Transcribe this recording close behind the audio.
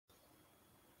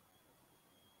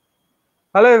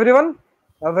Hello everyone,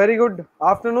 a very good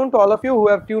afternoon to all of you who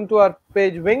have tuned to our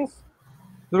page Wings,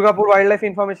 Durgapur Wildlife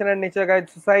Information and Nature Guide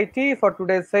Society for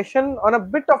today's session on a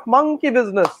bit of monkey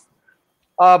business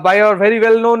by our very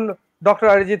well known Dr.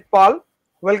 Arijit Pal.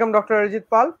 Welcome Dr. Arijit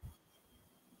Pal.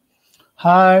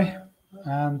 Hi,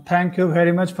 and thank you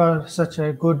very much for such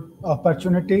a good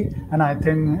opportunity. And I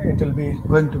think it will be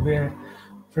going to be a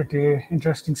pretty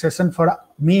interesting session for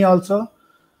me also.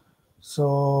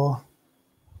 So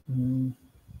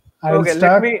I will Okay, let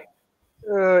start. me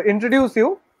introduce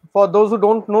you for those who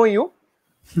don't know you.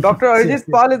 Dr. Yes, Arijit yes.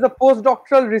 Pal is a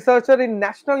postdoctoral researcher in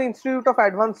National Institute of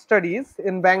Advanced Studies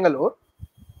in Bangalore.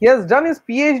 He has done his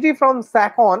PhD from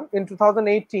SACON in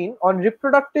 2018 on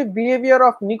reproductive behavior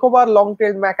of Nicobar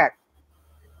long-tailed macaque.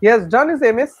 He has done his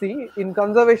MSc in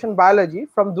conservation biology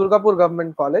from Durgapur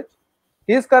Government College.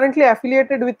 He is currently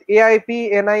affiliated with AIP,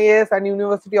 NIS, and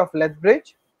University of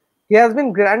Lethbridge. He has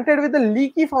been granted with the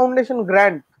Leakey Foundation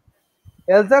grant.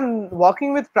 Other than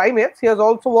working with primates, he has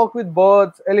also worked with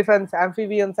birds, elephants,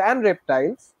 amphibians, and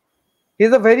reptiles. He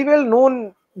is a very well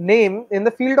known name in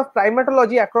the field of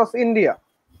primatology across India.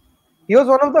 He was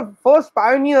one of the first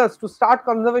pioneers to start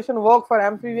conservation work for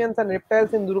amphibians and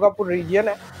reptiles in Durgapur region,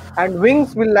 and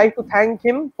Wings will like to thank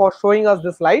him for showing us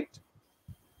this light.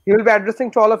 He will be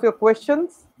addressing to all of your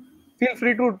questions. Feel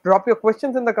free to drop your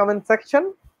questions in the comment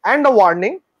section. And a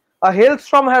warning, a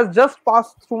hailstorm has just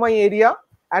passed through my area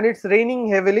and it's raining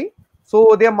heavily.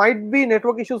 So there might be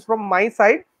network issues from my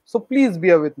side. So please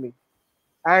bear with me.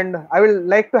 And I will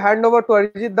like to hand over to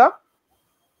Arijit Da,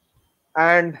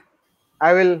 and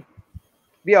I will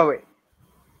be away.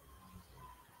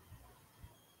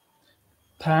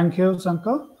 Thank you,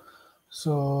 Sankar.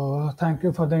 So thank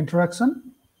you for the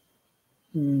introduction.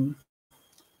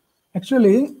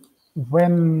 Actually,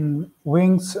 when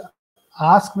Wings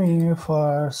asked me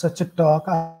for such a talk,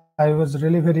 I was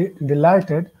really very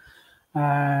delighted,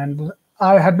 and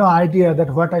I had no idea that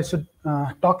what I should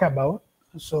talk about.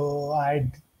 So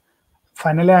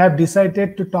finally I have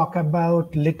decided to talk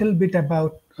about little bit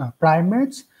about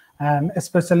primates, and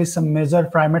especially some major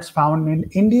primates found in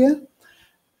India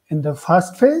in the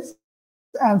first phase.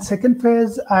 And second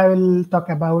phase, I will talk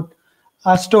about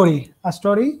a story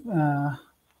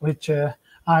which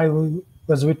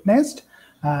was witnessed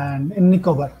and in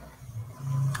Nicobar.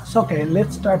 So okay,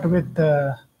 let's start with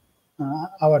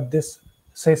our this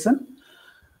session.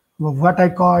 What I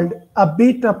called a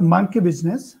bit of monkey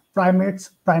business,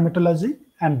 primates, primatology,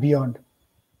 and beyond.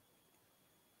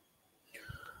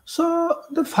 So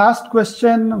the first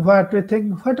question, what we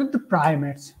think, what are the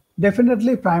primates?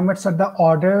 Definitely, primates are the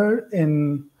order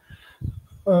in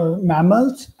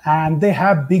mammals, and they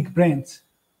have big brains.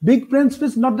 Big brains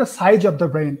is not the size of the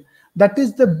brain. That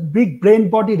is the big brain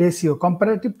body ratio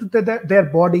comparative to their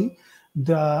body,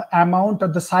 the amount or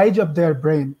the size of their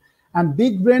brain. And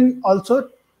big brain also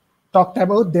talked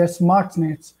about their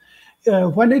smartness.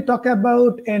 When we talk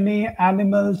about any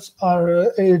animals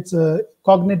or its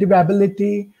cognitive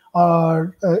ability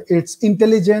or its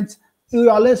intelligence, we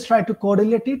always try to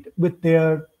correlate it with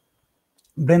their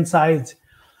brain size.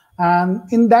 And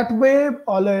in that way,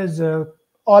 always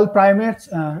all primates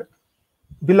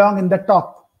belong in the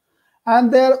top.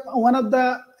 And one of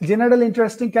the general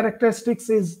interesting characteristics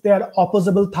is their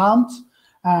opposable thumbs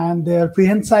and their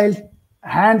prehensile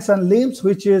hands and limbs,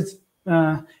 which is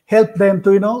help them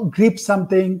to grip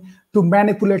something, to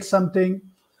manipulate something,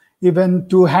 even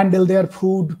to handle their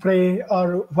food, prey,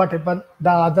 or whatever the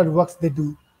other works they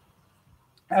do.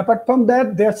 Apart from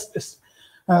that, there's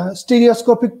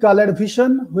stereoscopic color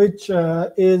vision, which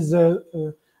is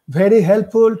very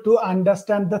helpful to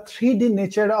understand the 3D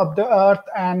nature of the earth,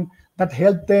 and that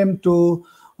help them to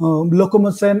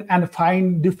locomotion and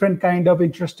find different kind of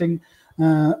interesting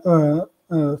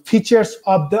features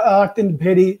of the earth in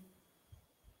very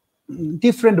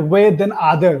different way than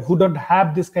other who don't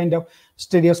have this kind of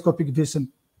stereoscopic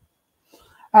vision.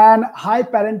 And high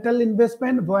parental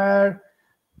investment, where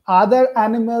other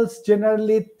animals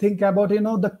generally think about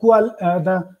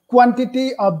the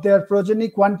quantity of their progeny,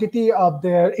 quantity of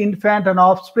their infant and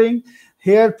offspring.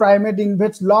 Here primate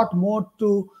invests a lot more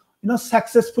to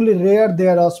successfully rear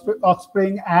their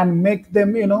offspring and make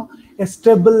them a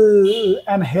stable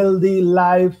and healthy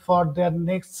life for their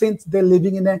next. Since they're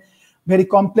living in a very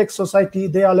complex society,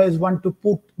 they always want to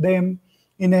put them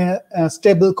in a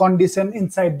stable condition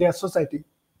inside their society.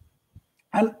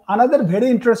 And another very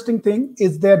interesting thing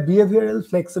is their behavioral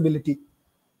flexibility.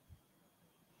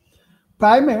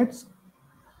 Primates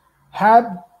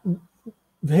have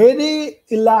very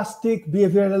elastic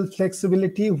behavioral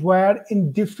flexibility, where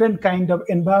in different kind of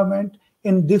environment,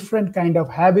 in different kind of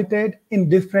habitat, in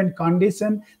different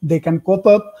condition. They can cope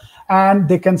up and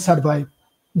they can survive.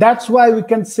 That's why we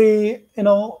can see,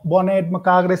 bonnet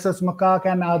macaque, rhesus macaque,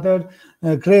 and other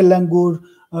gray langur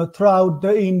throughout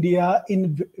the India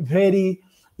in very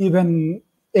even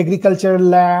agricultural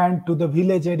land to the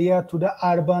village area to the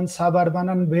urban, suburban,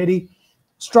 and very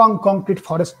strong concrete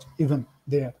forest even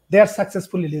there. They are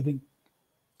successfully living.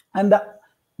 And the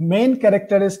main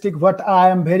characteristic what I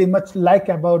am very much like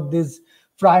about these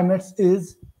primates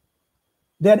is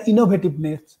their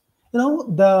innovativeness.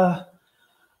 The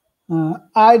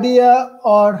idea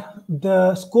or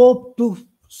the scope to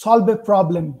solve a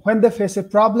problem. When they face a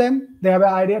problem, they have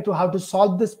an idea to how to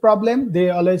solve this problem. They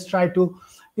always try to,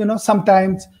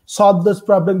 sometimes solve this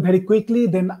problem very quickly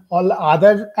than all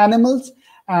other animals.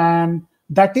 And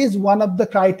that is one of the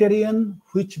criterion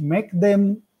which make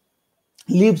them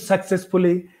live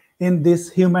successfully in this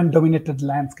human-dominated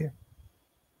landscape.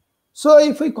 So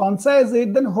if we concise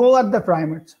it, then who are the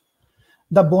primates?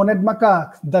 The bonnet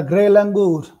macaque, the gray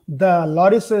langur, the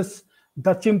lorises,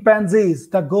 the chimpanzees,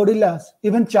 the gorillas,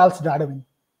 even Charles Darwin.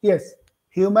 Yes,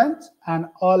 humans and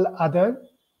all other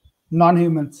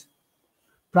non-humans.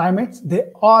 Primates,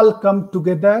 they all come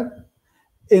together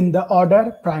in the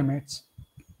order primates.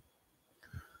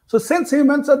 So since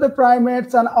humans are the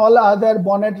primates and all other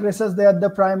bonnet races, they are the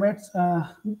primates,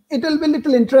 it will be a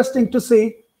little interesting to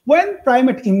see when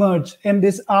primate emerge in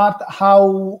this earth,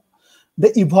 how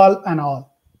they evolve and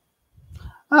all.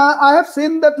 I have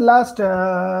seen that last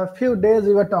few days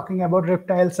we were talking about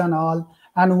reptiles and all,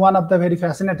 and one of the very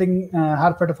fascinating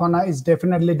herpetofauna is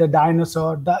definitely the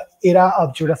dinosaur, the era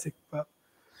of Jurassic Park.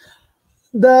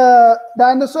 The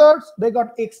dinosaurs, they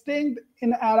got extinct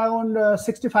in around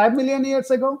 65 million years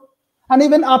ago. And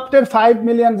even after 5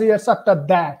 million years after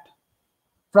that,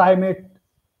 primate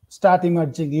start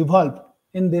emerging, evolved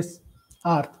in this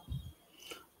earth.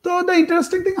 So the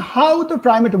interesting thing, how the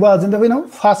primate was in the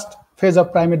first phase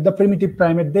of primate, the primitive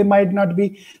primate, they might not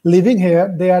be living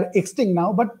here, they are extinct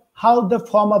now, but how the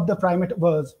form of the primate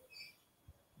was.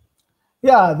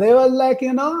 Yeah, they were like,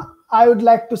 I would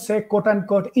like to say, quote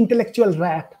unquote, intellectual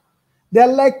rat. They are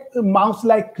like a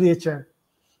mouse-like creature.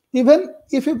 Even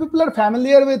if you people are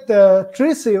familiar with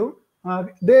tree shrew,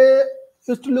 they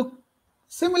used to look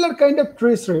similar kind of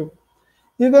tree shrew.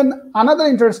 Even another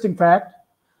interesting fact,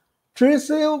 tree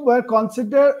shrew were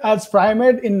considered as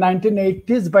primate in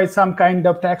 1980s by some kind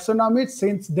of taxonomy,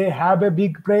 since they have a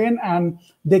big brain and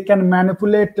they can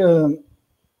manipulate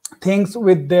things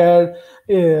with their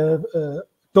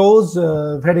toes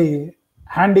very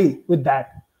handy with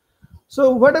that.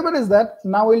 So whatever is that,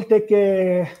 now we'll take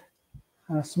a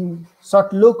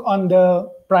short look on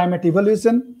the primate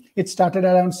evolution. It started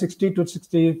around 60 to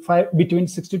 65, between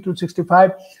 60 to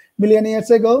 65 million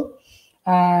years ago.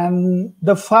 And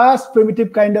the first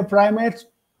primitive kind of primates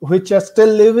which are still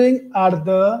living are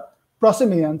the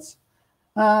prosimians.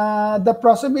 The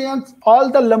prosimians,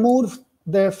 all the lemurs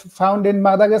they found in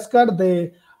Madagascar,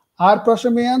 they are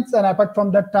prosimians, and apart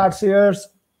from the tarsiers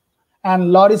and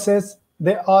lorises,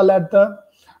 they all are the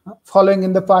following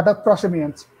in the part of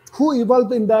prosimians, who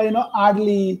evolved in the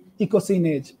early Eocene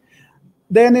age.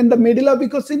 Then in the middle of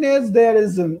Eocene age, there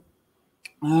is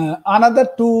another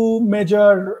two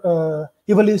major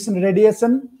evolution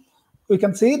radiation. We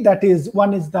can see that is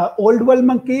one is the old world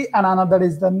monkey and another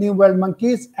is the new world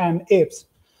monkeys and apes.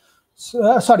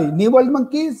 So, new world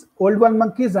monkeys, old world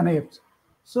monkeys, and apes.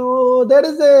 So there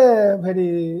is a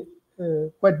very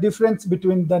quite difference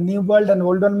between the new world and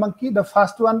old world monkey. The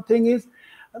first one thing is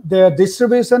their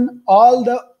distribution. All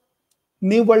the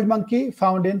new world monkey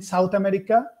found in South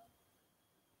America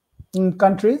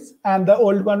countries, and the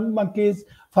old world monkeys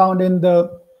found in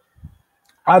the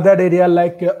other area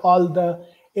like all the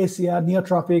Asia,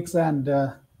 neotropics, and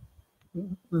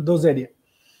those areas.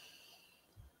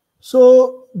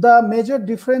 So the major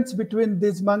difference between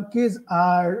these monkeys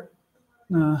are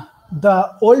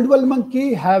the old world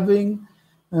monkey having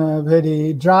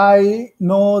very dry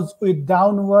nose with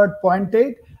downward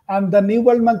pointed, and the new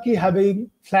world monkey having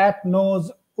flat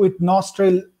nose with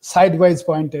nostril sideways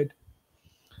pointed.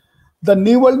 The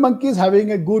new world monkey is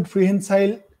having a good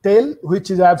prehensile tail, which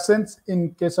is absent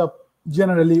in case of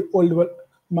generally old world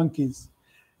monkeys.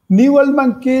 New world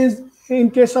monkeys, in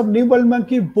case of new world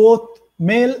monkey, both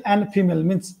male and female,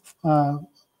 means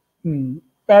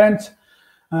parents,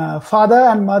 father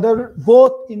and mother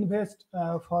both invest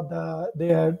for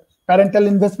their parental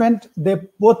investment. They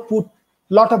both put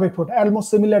lot of effort, almost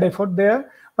similar effort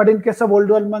there. But in case of old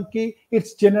world monkey,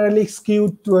 it's generally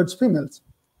skewed towards females.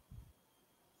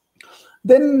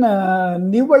 Then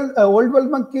old world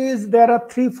monkeys, there are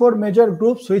 3-4 major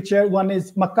groups, which are, one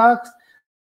is macaques,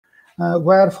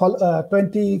 where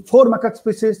 24 macaque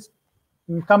species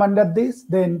come under this.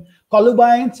 Then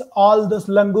colubines, all those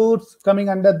langurs coming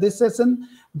under this section.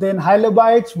 Then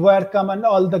hylobites, where come and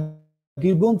all the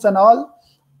gibbons and all.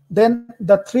 Then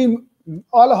the three,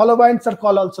 all holobines are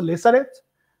called also lacerates.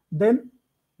 Then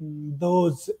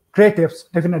those great apes,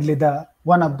 definitely the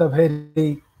one of the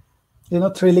very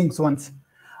thrilling ones.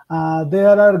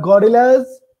 There are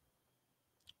gorillas,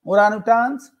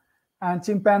 orangutans, and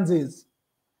chimpanzees,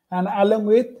 and along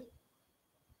with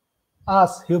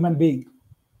us human being.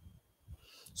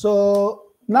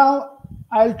 So now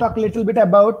I'll talk a little bit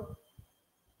about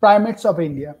primates of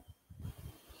India.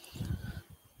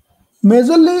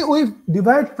 Majorly, we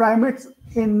divide primates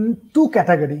in two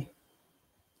categories.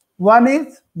 One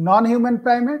is non-human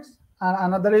primates, and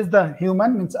another is the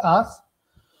human, means us.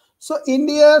 So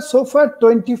India, so far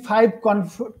 25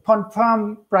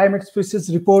 confirmed primate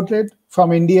species reported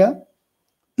from India,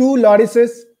 2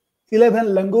 lorises, 11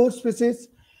 langur species,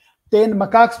 10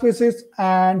 macaque species,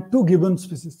 and 2 gibbon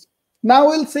species. Now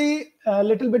we'll see a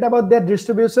little bit about their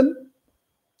distribution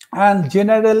and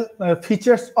general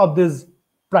features of these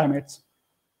primates.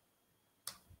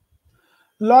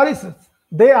 Lorises,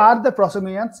 they are the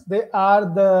prosimians. They are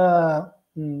the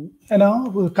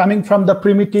coming from the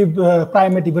primitive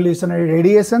primate evolutionary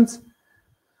radiations.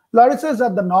 Lorises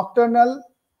are the nocturnal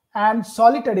and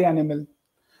solitary animal.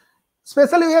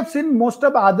 Especially, we have seen most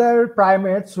of other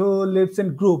primates who lives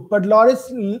in group, but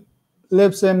loris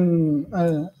lives in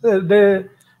they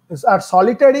are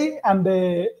solitary, and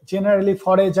they generally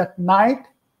forage at night.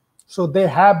 So they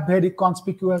have very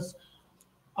conspicuous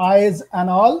eyes and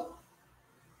all.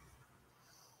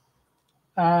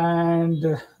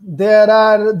 And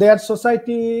their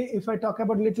society, if I talk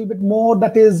about a little bit more,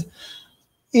 that is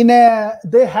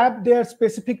they have their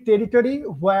specific territory,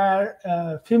 where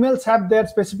females have their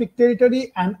specific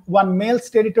territory, and one male's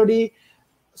territory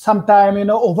sometime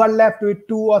overlapped with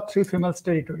 2 or 3 females'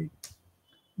 territory.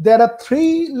 There are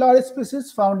 3 loris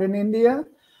species found in India.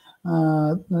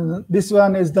 This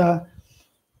one is the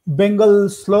Bengal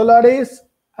slow loris,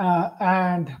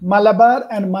 and Malabar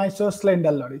and Mysore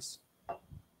slender loris.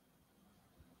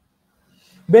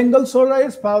 Bengal slow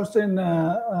loris found in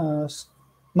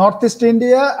Northeast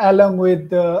India, along with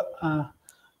the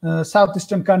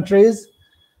southeastern countries.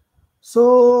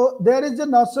 So there is a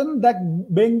notion that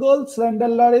Bengal slender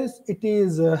loris, it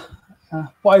is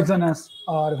poisonous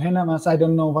or venomous. I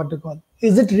don't know what to call.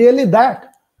 Is it really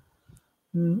that?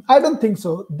 I don't think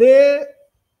so. They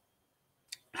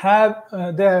have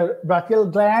their brachial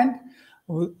gland.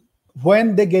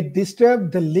 When they get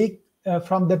disturbed, they leak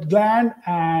from that gland,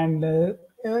 and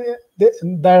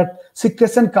that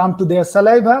secretion come to their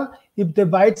saliva. If they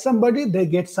bite somebody, they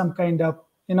get some kind of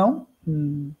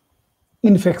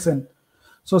infection.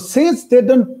 So since they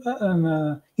don't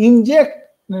inject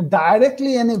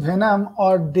directly any venom,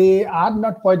 or they are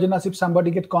not poisonous, if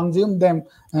somebody get consumed them,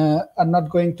 are not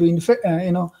going to infect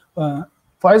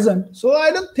poison. So I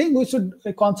don't think we should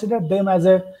consider them as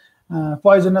a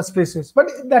poisonous species. But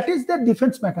that is the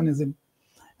defense mechanism.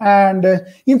 And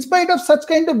in spite of such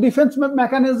kind of defense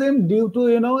mechanism, due to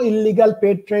illegal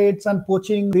pet trades and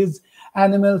poaching, these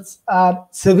animals are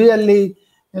severely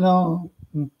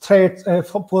threats,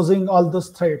 posing all those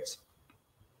threats.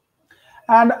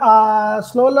 And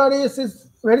slow loris is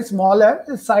very smaller,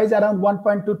 size around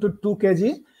 1.2 to 2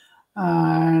 kg.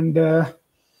 And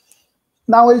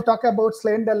now we'll talk about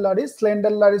slender loris. Slender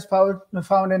loris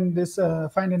found in this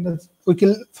find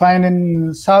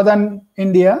in southern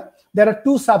India. There are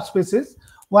 2 subspecies.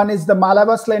 One is the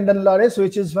Malabar slender loris,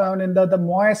 which is found in the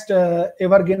moist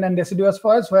evergreen and deciduous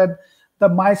forest, where the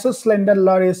Mysore slender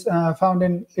loris found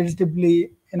in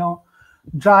relatively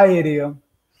dry area.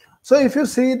 So if you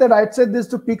see the right side, these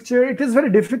 2 picture, it is very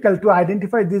difficult to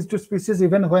identify these 2 species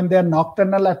even when they are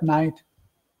nocturnal at night.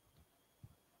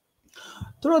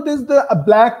 Through this, a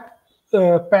black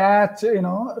patch,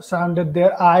 surrounded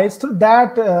their eyes. Through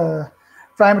that,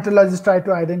 primatologists try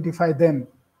to identify them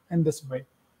in this way.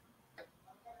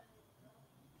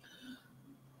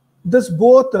 This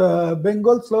both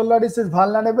Bengal slow loris is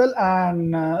vulnerable,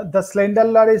 and the slender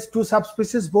loris, 2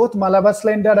 subspecies, both Malabar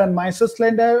slender and Mysore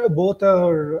slender, both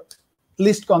are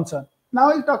least concern. Now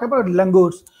we'll talk about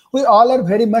langurs. We all are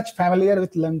very much familiar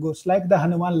with langurs, like the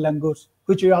Hanuman langurs,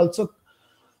 which we also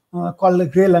call the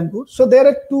grey langur. So there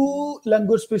are 2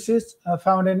 langur species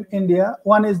found in India.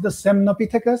 One is the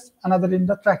Semnopithecus, another in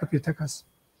the Trachypithecus.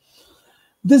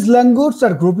 These langurs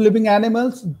are group living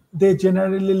animals. They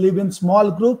generally live in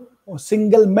small group, or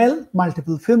single male,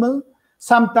 multiple female.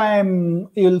 Sometimes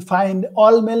you'll find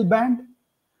all male band.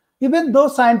 Even though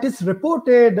scientists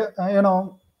reported,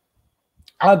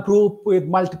 a group with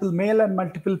multiple male and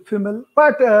multiple female,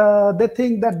 but they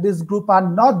think that this group are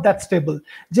not that stable.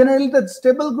 Generally, the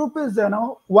stable group is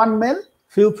one male,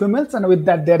 few females, and with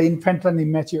that they are infant and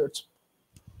immature.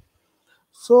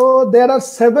 So there are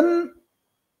 7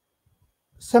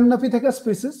 Semnopithecus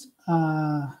species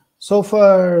so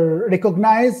far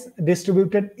recognized,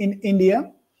 distributed in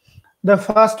India. The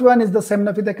first one is the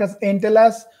Semnopithecus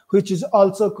entellus, which is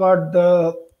also called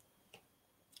the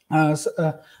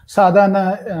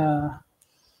sadhana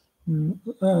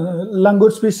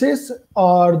langur species,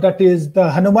 or that is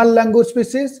the Hanuman langur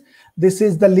species. This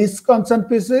is the least concern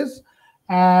species.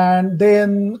 And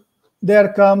then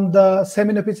there come the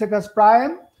Seminopithecus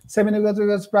priam.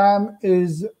 Seminopithecus priam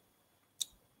is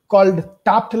called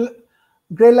tuft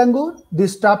grey langur.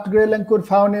 This tuft grey langur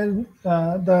found in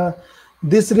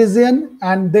this region.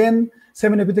 And then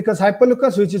Seminopithecus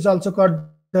hypoleucus, which is also called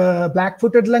the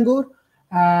black-footed langur.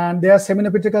 And there are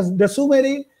Seminopithecus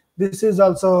desumeri. This is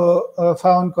also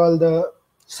found called the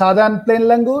southern plain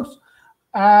langurs.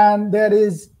 And there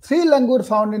is 3 langur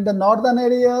found in the northern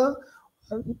area.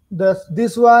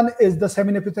 This one is the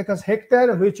Seminopithecus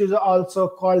hector, which is also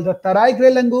called the Tarai grey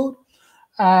langur,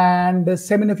 and the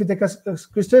Seminopithecus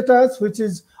cristatus, which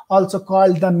is also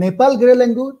called the Nepal grey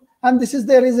langur. And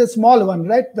there is a small one,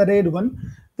 right, the red one.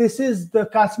 This is the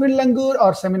Kashmir langur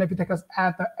or Seminopithecus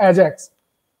ajax.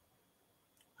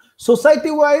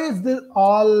 Society-wise,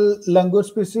 all langur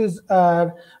species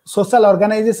are social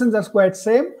organizations are quite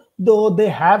same, though they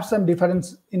have some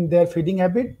difference in their feeding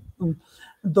habit.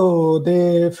 Though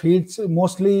they feed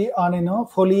mostly on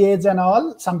foliage and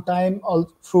all, sometimes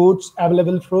all fruits,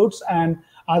 available fruits, and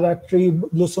other tree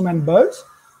blossom and birds.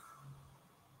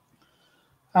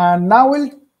 And now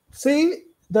we'll see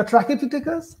the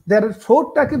Trachypithecus. There are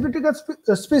 4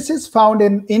 Trachypithecus species found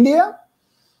in India,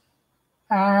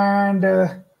 and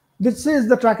this is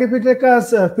the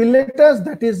Trachypithecus pileatus,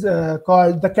 that is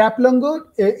called the cap langur.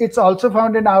 It's also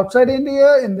found in outside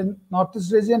India, in the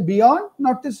northeast region, beyond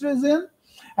northeast region.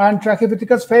 And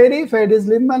Trachypithecus fairy is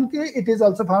limb monkey. It is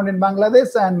also found in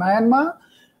Bangladesh and Myanmar.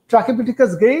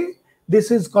 Trachypithecus grey,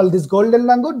 this is called this golden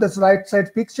langur. This right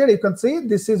side picture, you can see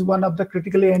this is one of the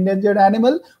critically endangered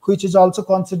animal, which is also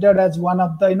considered as one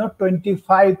of the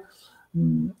 25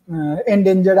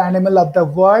 endangered animal of the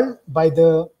world by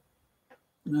the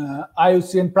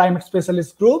IUCN primate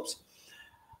specialist groups.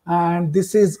 And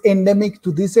this is endemic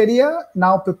to this area.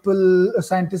 Now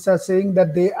scientists are saying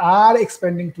that they are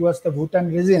expanding towards the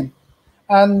Bhutan region.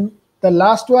 And the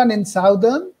last one in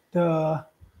southern, the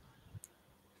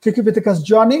Trachypithecus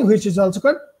johni, which is also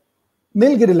called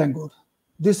Nilgiri langur.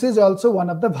 This is also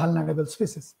one of the vulnerable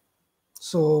species.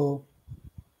 So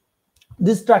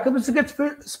this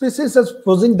Trachypithecus species is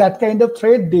posing that kind of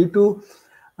threat due to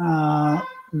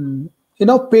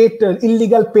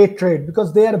illegal pet trade,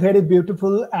 because they are very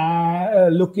beautiful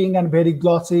looking and very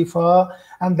glossy fur,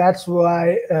 and that's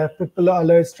why people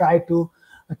always try to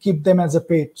keep them as a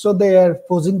pet. So they are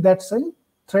posing that same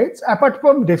threats, apart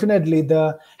from definitely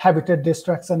the habitat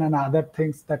destruction and other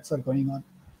things that are going on.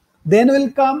 Then we'll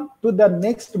come to the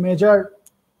next major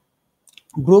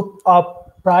group of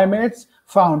primates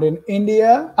found in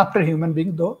India after human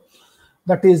being, though,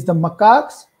 that is the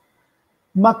macaques.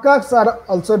 Macaques are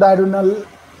also diurnal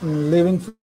living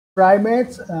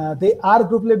primates. They are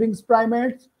group living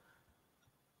primates.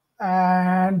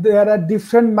 And there are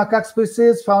different macaque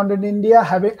species found in India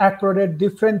having accorded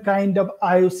different kind of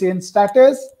IUCN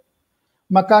status.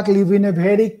 Macaque live in a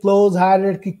very close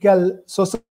hierarchical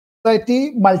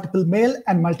society, multiple male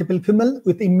and multiple female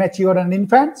with immature and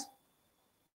infants.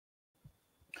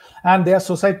 And their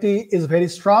society is very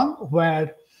strong,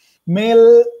 where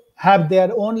male have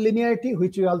their own linearity,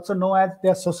 which we also know as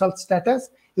their social status.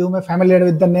 You may be familiar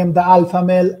with the name, the alpha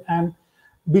male and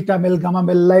beta male, gamma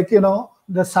male, like,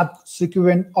 the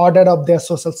subsequent order of their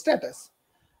social status.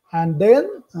 And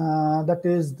then that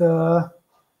is the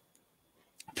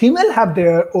female have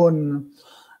their own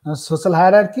social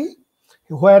hierarchy,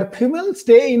 where females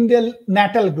stay in their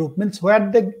natal group, means where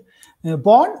they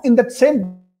born, in that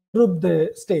same group they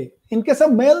stay. In case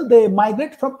of male, they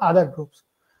migrate from other groups.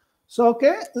 So,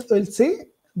 okay, we'll see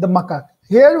the macaque.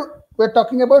 Here, we're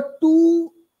talking about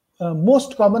 2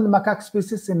 most common macaque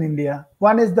species in India.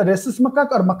 One is the rhesus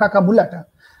macaque or Macaca mulatta.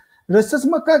 Rhesus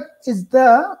macaque is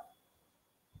the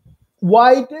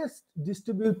widest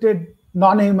distributed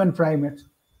non-human primate.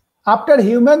 After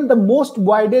human, the most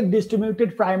widely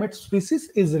distributed primate species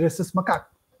is rhesus macaque.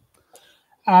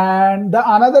 And the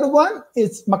another one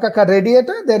is Macaca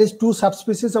radiata. There is 2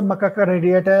 subspecies of Macaca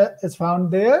radiata is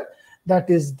found there. That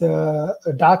is the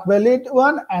dark-bellied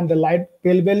one and the light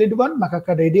pale-bellied one,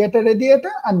 Macaca radiata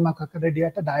and Macaca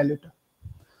radiata diluta.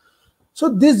 So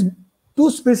these two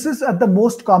species are the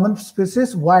most common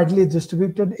species widely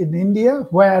distributed in India,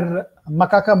 where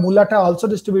macaca mulatta also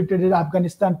distributed in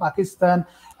Afghanistan, Pakistan,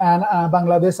 and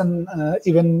Bangladesh, and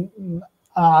even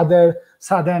other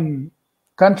southern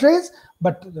countries.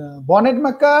 But bonnet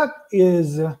macaque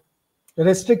is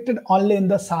restricted only in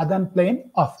the southern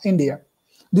plain of India.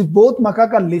 These both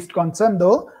macaque are least concerned,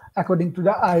 though, according to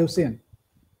the IUCN.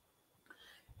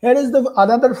 Here is the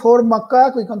another four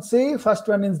macaque we can see. First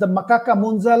one is the macaca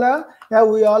munzala. Yeah,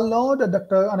 we all know that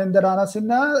Dr. Anindya Rana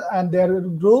Sinha and their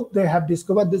group, they have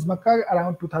discovered this macaque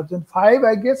around 2005,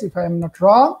 I guess, if I am not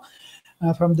wrong,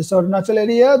 from this Arunachal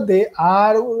area. They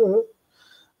are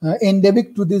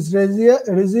endemic to this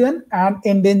region and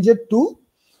endangered too.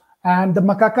 And the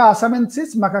Macaca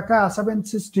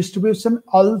asamensis distribution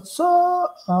also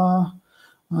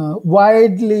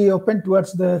widely open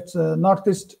towards the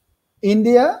northeast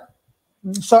India,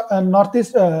 so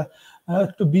northeast to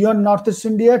beyond northeast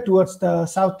India towards the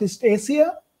Southeast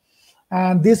Asia.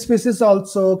 And this species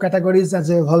also categorized as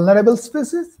a vulnerable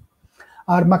species.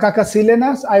 Our Macaca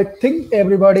silenus, I think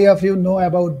everybody of you know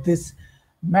about this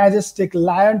majestic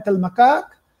lion-tailed macaque.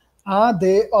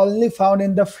 They only found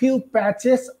in the few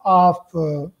patches of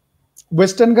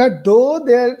Western Ghat, though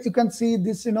there you can see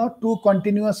this, two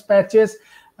continuous patches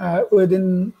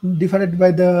within divided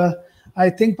by the, I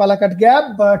think, Palakkad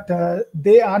Gap, but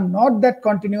they are not that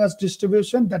continuous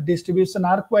distribution. That distribution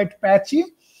are quite patchy,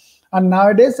 and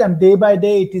nowadays and day by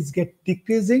day it is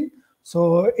decreasing.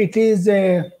 So it is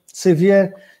a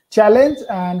severe challenge,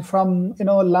 and from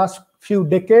last few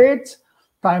decades,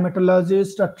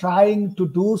 primatologists are trying to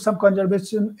do some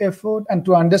conservation effort and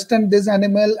to understand this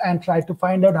animal and try to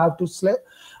find out how to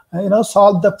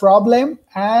solve the problem.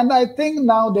 And I think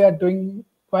now they are doing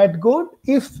quite good.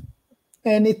 If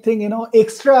anything,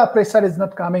 extra pressure is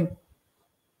not coming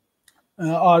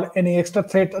or any extra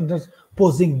threat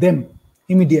posing them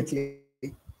immediately.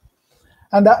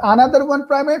 And another one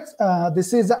primates,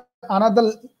 this is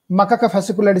another Macaca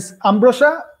fascicularis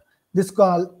ambrosia. This is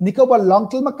called Nicobar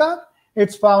long-tailed macaque.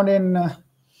 It's found in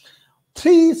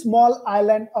 3 small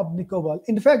islands of Nicobar.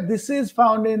 In fact, this is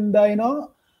found in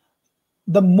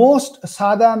the most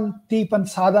southern tip and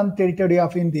southern territory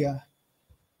of India.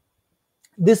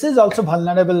 This is also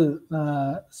vulnerable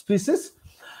species.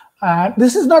 And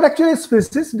this is not actually a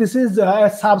species. This is a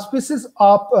subspecies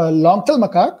of long-tailed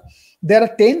macaque. There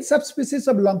are 10 subspecies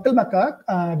of long-tailed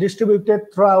macaque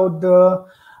distributed throughout the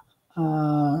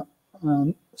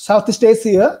Southeast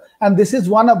Asia, and this is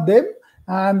one of them.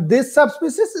 And this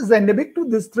subspecies is endemic to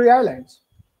these 3 islands.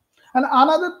 And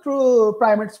another true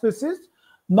primate species,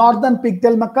 northern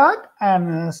pigtail macaque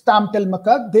and stump-tailed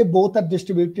macaque, they both are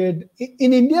distributed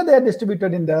in India. They are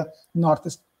distributed in the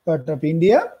northeast part of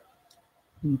India.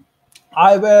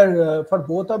 However, for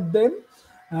both of them,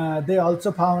 they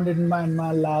also found in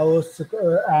Myanmar, Laos,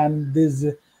 and this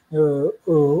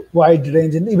wide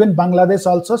range. And even Bangladesh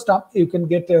also, you can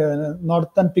get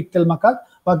northern pigtail macaque.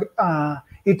 But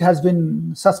it has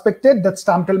been suspected that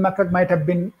stump-tailed macaque might have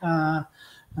been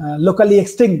locally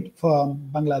extinct from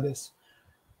Bangladesh.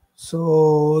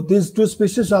 So these 2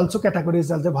 species also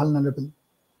categorized as vulnerable.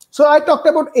 So I talked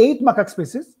about 8 macaque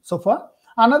species so far.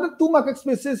 Another 2 macaque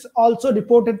species also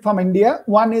reported from India.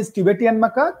 One is Tibetan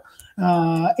macaque.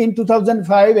 In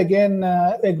 2005, again,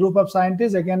 a group of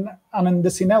scientists, again,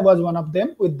 Anindya Sinha was one of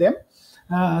them, with them.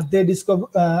 They discovered,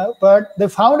 but they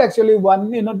found actually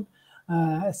one,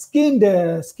 skin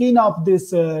of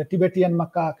this Tibetan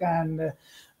macaque, and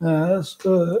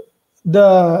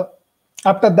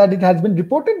after that it has been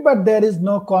reported, but there is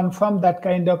no confirmed that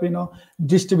kind of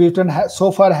distribution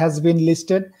so far has been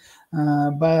listed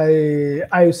by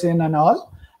IUCN and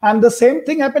all. And the same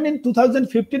thing happened in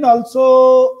 2015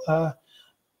 also.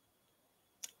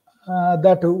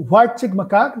 That white-cheeked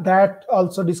macaque, that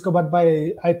also discovered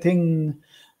by, I think,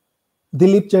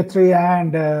 Dilip Chetri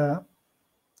and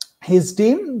his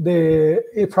team, they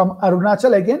from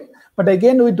Arunachal again. But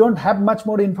again, we don't have much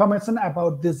more information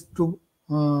about these 2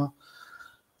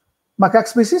 macaque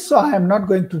species, so I am not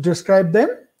going to describe them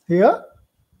here.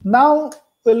 Now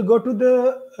we'll go to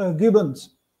the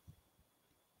gibbons.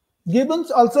 Gibbons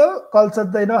also calls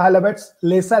us the halibut's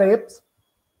lesser apes,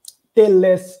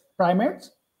 tailless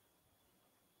primates.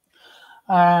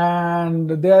 And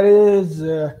there is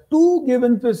 2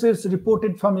 gibbon species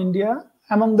reported from India.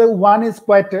 Among the one is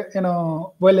quite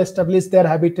well established their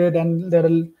habitat, and there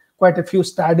are quite a few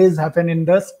studies happen in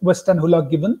the western hulak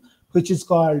gibbon, which is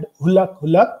called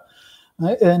hulak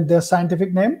in the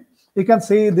scientific name. You can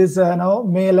see this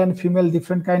male and female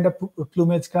different kind of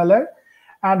plumage color.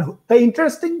 And the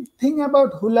interesting thing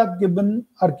about hulak gibbon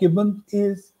or gibbon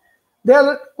is They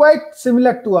are quite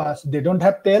similar to us. They don't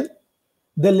have tail.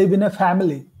 They live in a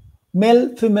family,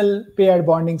 male-female pair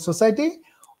bonding society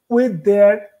with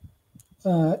their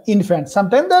infants.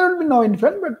 Sometimes there will be no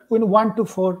infant, but when 1 to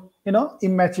 4,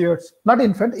 immatures, not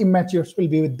infant, immatures will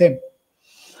be with them.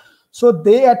 So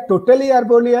they are totally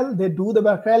arboreal. They do the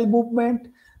bacterial movement.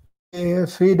 They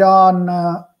feed on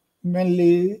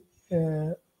mainly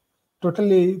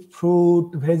totally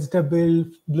fruit, vegetable,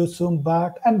 blossom,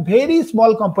 bud, and very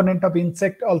small component of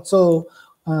insect also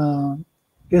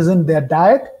is in their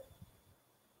diet.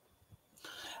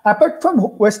 Apart from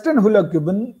Western Hulak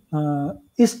gibbon,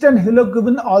 Eastern Hulak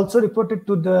gibbon also reported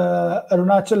to the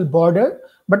Arunachal border,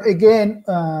 but again,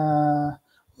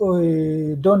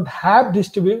 we don't have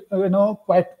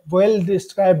quite well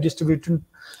described distribution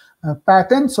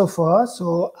pattern so far.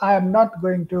 So I am not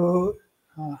going to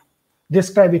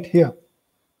describe it here.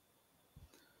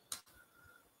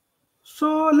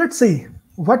 So let's see,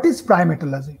 what is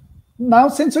primatology? Now,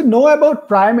 since we know about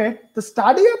primate, the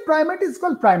study of primate is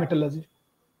called primatology.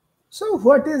 So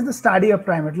what is the study of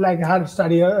primate? Like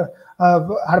study of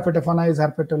herpetofauna is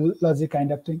herpetology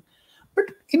kind of thing. But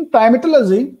in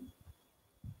primatology,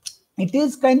 it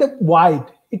is kind of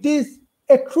wide. It is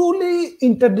a truly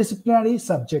interdisciplinary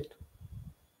subject.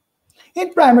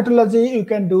 In primatology, you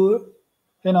can do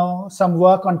some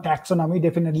work on taxonomy,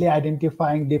 definitely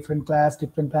identifying different class,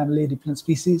 different family, different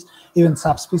species, even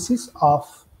subspecies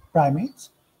of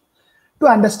primates. To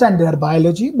understand their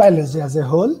biology as a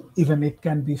whole, even it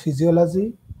can be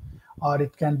physiology or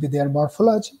it can be their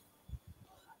morphology.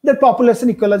 Their population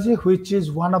ecology, which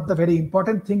is one of the very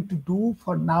important thing to do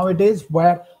for nowadays,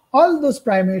 where all those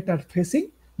primates are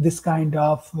facing this kind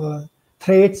of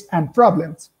threats and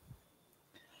problems.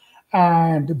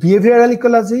 And behavioral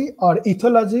ecology or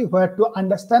ethology, where to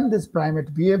understand this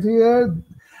primate behavior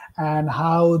and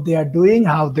how they are doing,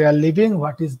 how they are living,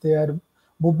 what is their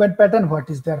movement pattern, what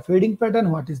is their feeding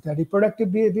pattern, what is their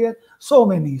reproductive behavior, so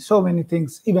many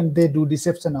things. Even they do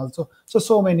deception also.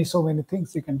 So many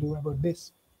things you can do about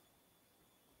this.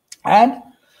 And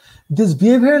this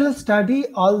behavioral study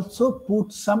also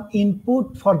puts some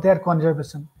input for their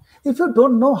conservation. If you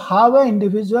don't know how an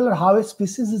individual or how a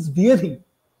species is behaving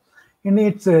in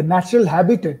its natural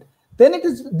habitat, then it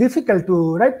is difficult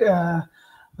to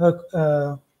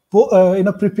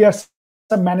prepare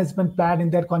some management plan in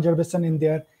their conservation, in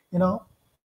their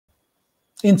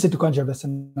in situ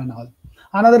conservation and all.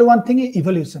 Another one thing is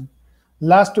evolution.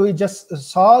 Last we just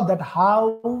saw that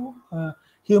how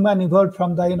human evolved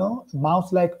from the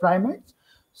mouse-like primates.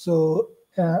 So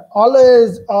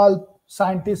all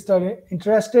scientists are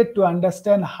interested to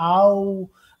understand how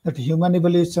that human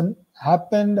evolution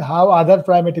happened, how other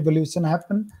primate evolution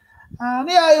happened. And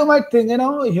yeah, you might think,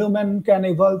 human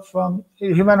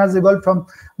has evolved from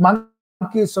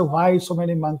monkeys. So why so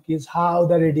many monkeys? How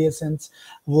the radiations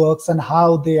works and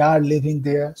how they are living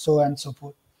there, so and so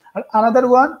forth. Another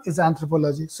one is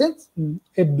anthropology. Since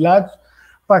a large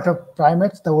part of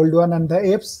primates, the old one and the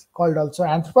apes, called also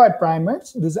anthropoid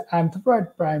primates, these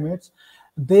anthropoid primates,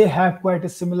 they have quite a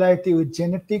similarity with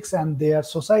genetics and their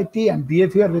society and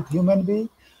behavior with human being.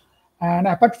 And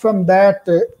apart from that,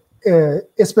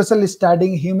 especially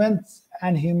studying humans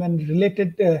and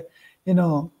human-related,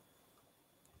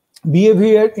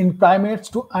 behavior in primates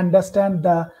to understand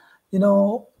the,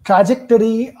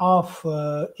 trajectory of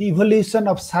evolution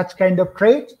of such kind of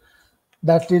traits.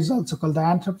 That is also called the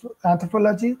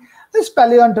anthropology. This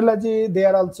paleontology,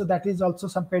 that is also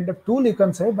some kind of tool you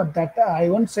can say, but that I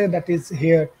won't say that is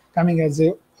here coming as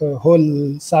a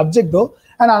whole subject though.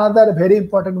 And another very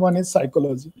important one is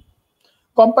psychology,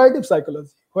 comparative psychology,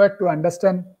 where to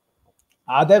understand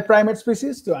other primate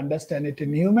species, to understand it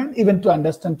in human, even to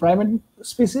understand primate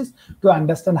species, to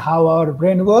understand how our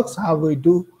brain works, how we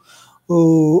do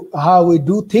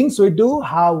things we do,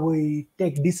 how we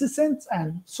take decisions,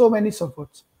 and so many so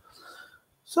forth.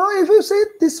 So if you see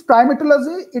this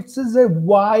primatology, it is a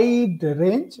wide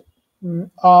range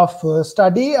of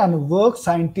study and work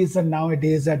scientists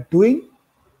nowadays are doing.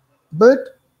 But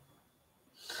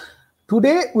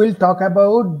today we'll talk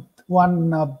about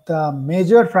one of the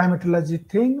major primatology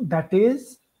thing, that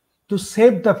is to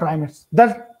save the primates.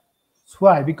 That's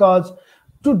why, because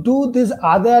to do this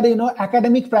other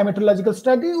academic primatological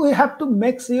study, we have to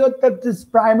make sure that these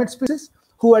primate species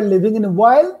who are living in the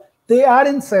wild, they are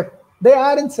in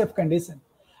safe condition.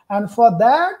 And for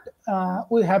that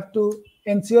we have to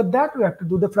ensure that we have to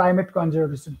do the primate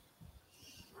conservation.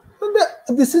 So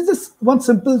this is just one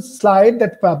simple slide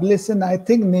that published in, I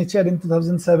think, Nature in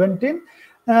 2017.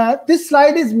 This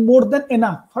slide is more than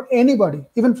enough for anybody,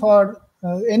 even for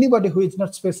anybody who is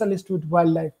not specialist with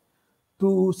wildlife,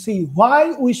 to see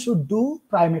why we should do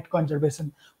primate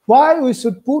conservation, why we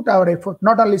should put our effort,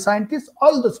 not only scientists,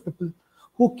 all those people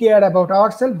who care about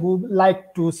ourselves, who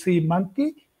like to see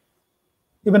monkey,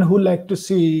 even who like to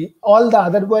see all the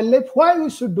other wildlife, why we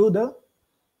should do the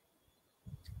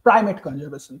primate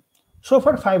conservation. So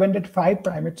far, 505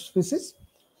 primate species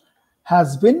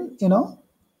has been,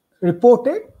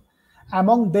 reported.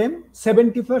 Among them,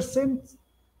 70%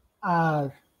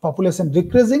 are population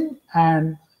decreasing,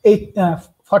 and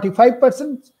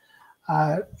 45%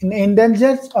 are in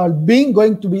endangered or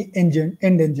going to be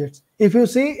endangered. If you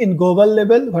see in global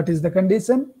level, what is the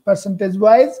condition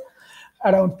percentage-wise?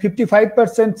 Around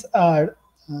 55% are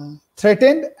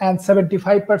threatened, and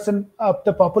 75% of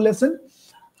the population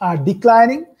are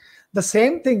declining. The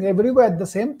same thing everywhere. The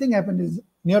same thing happened in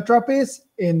Neotropies,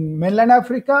 in mainland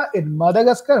Africa, in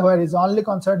Madagascar, where is only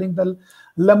concerning the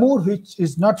lemur, which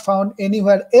is not found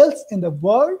anywhere else in the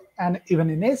world, and even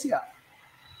in Asia.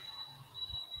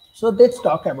 So let's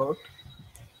talk about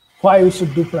why we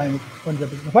should do primate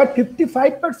conservation. But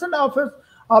 55%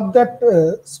 of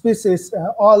that species,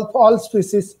 all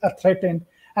species are threatened,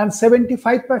 and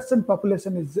 75%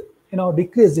 population is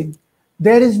decreasing.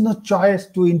 There is no choice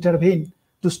to intervene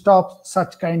to stop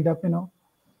such kind of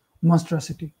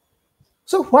monstrosity.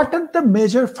 So what are the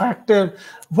major factors?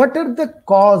 What are the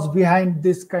cause behind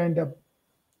this kind of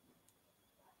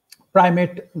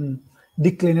primate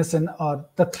declination or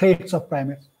the threats of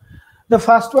primates? The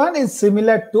first one is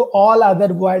similar to all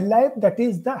other wildlife, that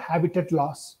is the habitat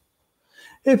loss.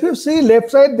 If you see left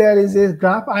side, there is a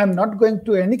graph. I am not going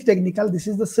to any technical. This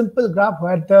is the simple graph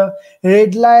where the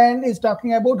red line is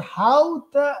talking about how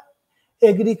the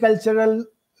agricultural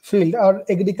field or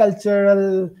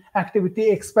agricultural activity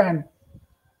expand.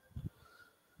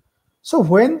 So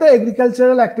when the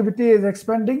agricultural activity is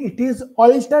expanding, it is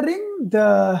altering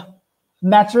the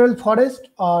natural forest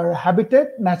or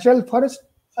habitat. Natural forest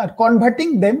are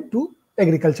converting them to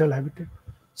agricultural habitat.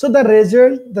 So the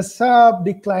result, the sharp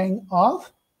decline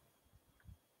of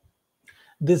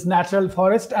this natural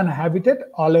forest and habitat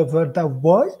all over the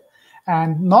world,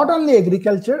 and not only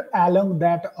agriculture, along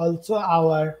that also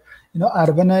our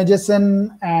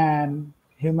urbanization and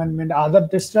human-made other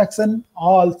destruction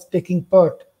all taking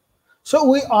part. So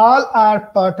we all are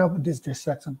part of this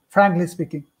destruction, frankly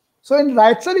speaking. So in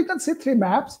right side you can see 3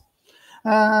 maps.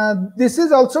 This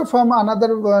is also from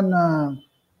another one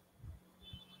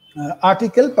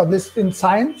article published in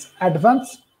Science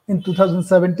Advance in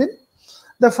 2017.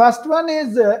 The first one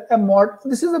is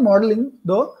this is a modeling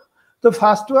though. The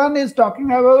first one is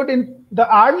talking about in the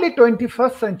early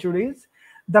 21st centuries,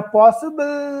 the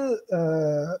possible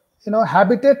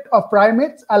habitat of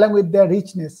primates along with their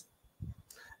richness.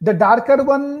 The darker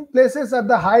one places are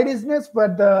the high richness,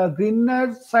 but the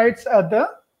greener sides are the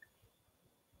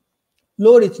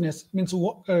low richness, means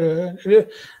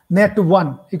near to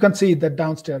 1. You can see that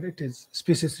downstairs it is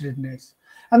species richness.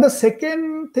 And the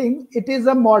second thing, it is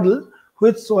a model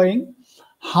which showing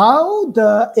how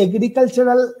the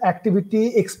agricultural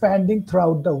activity expanding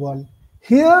throughout the world.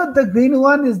 Here the green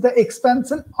one is the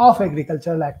expansion of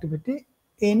agricultural activity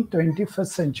in 21st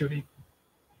century.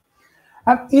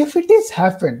 And if it is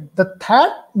happened, the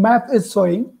third map is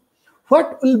showing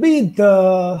what will be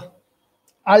the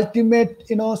ultimate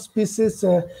species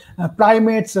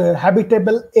primates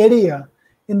habitable area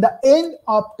in the end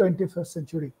of 21st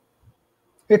century.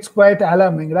 It's quite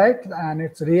alarming, right? And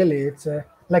it's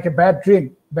like a bad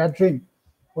dream,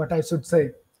 what I should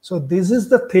say. So this is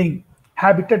the thing,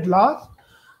 habitat loss.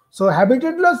 So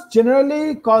habitat loss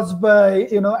generally caused by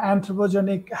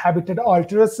anthropogenic habitat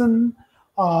alteration,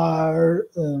 or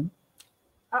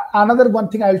another one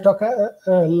thing I'll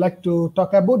like to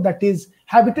talk about, that is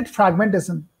habitat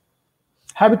fragmentation.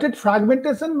 Habitat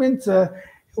fragmentation means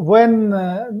when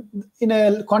in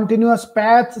a continuous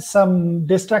path some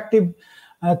destructive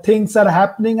things are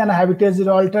happening and habitat is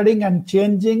altering and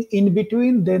changing in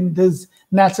between, then this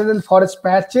natural forest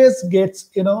patches gets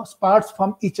sparse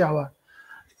from each other,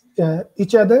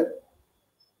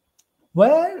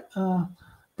 where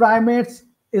primates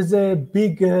is a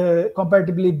big,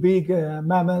 comparatively big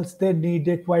mammals. They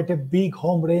need quite a big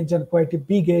home range and quite a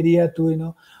big area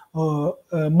to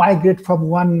migrate from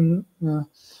one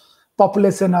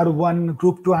population or one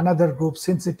group to another group,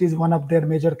 since it is one of their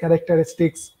major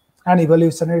characteristics and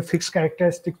evolutionary fixed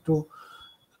characteristic to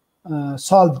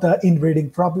solve the inbreeding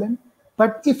problem.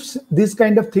 But if this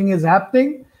kind of thing is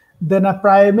happening, then a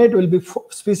primate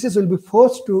species will be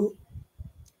forced to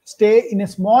stay in a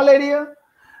small area.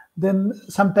 Then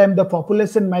sometimes the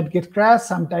population might get crashed,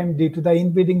 sometimes due to the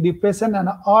inbreeding depression and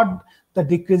or the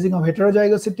decreasing of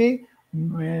heterozygosity,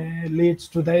 leads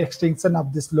to the extinction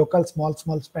of this local small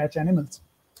patch animals.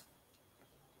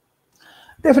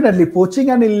 Definitely, poaching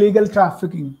and illegal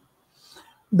trafficking.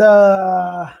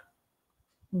 The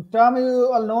term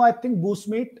you all know, I think,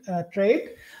 bushmeat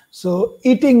trade. So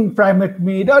eating primate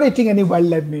meat or eating any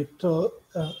wildlife meat. So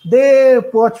they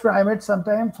poach primates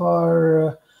sometimes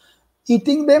for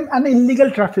eating them and illegal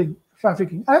trafficking.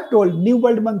 I've told New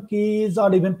World monkeys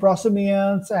or even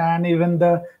prosimians and even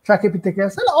the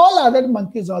Trachypithecus and all other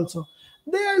monkeys also.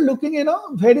 They are looking,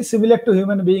 very similar to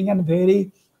human being and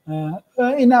very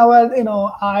in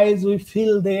our eyes we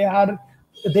feel they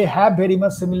have very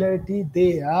much similarity.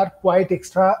 They are quite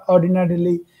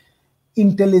extraordinarily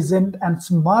intelligent and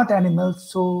smart animals.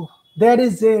 So there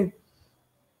is a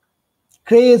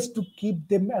craze to keep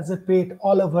them as a pet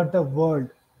all over the world.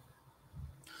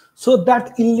 So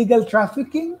that illegal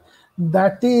trafficking,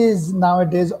 that is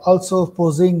nowadays also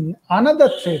posing another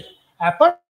threat.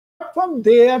 Apart from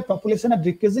their population are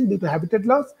decreasing due to habitat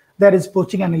loss, there is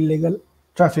poaching and illegal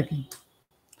trafficking.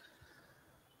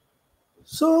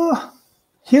 So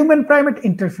human primate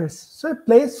interface. So a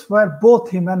place where both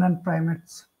human and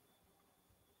primates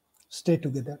stay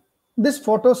together. This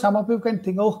photo, some of you can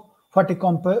think, oh, what a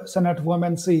compassionate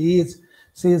woman she is.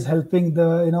 She is helping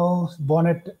the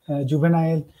bonnet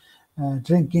juvenile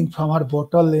drinking from her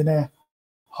bottle in a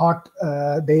hot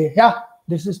day. Yeah,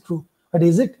 this is true. But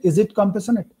is it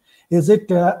compassionate? Is it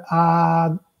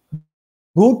a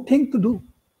good thing to do?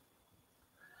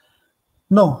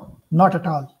 No, not at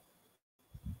all.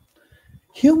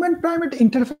 Human primate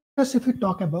interface, if we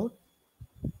talk about,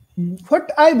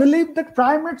 what I believe that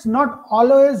primates not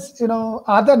always,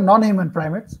 other non-human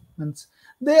primates means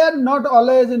they are not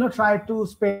always, try to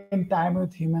spend time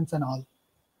with humans and all.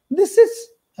 This is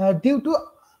due to,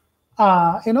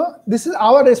 this is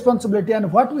our responsibility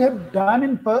and what we have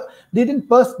done did in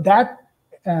past that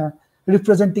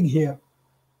representing here.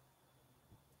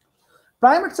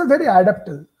 Primates are very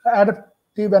adaptive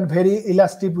and very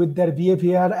elastic with their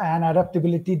behavior and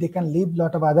adaptability. They can live a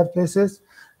lot of other places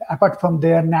apart from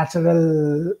their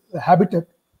natural habitat.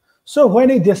 So when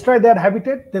we destroy their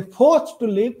habitat, they're forced to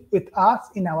live with us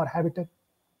in our habitat.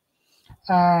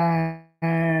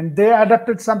 And they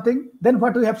adapted something. Then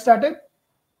what we have started?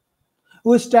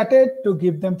 We started to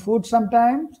give them food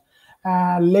sometimes.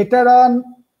 Later on,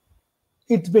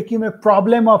 it became a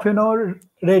problem of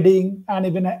raiding and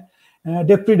even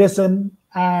depredation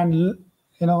and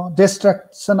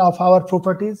destruction of our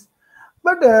properties.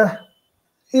 But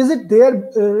is it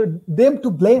them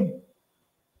to blame?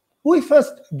 We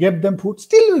first gave them food.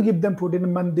 Still, we give them food in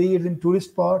mandir, in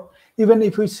tourist spot. Even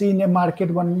if we see in a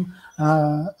market one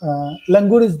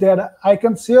langur is there, I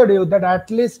can assure you that at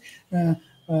least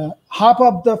half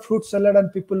of the fruit salad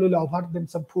and people will offer them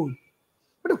some food.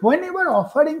 But when you are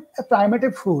offering a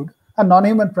primitive food, a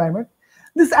non-human primate,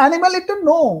 this animal it to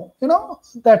know,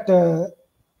 that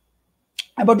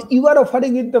about you are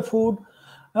offering it the food.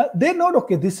 They know,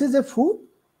 okay, this is a food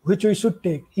which we should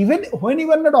take. Even when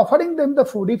you are not offering them the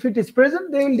food, if it is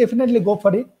present, they will definitely go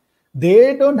for it.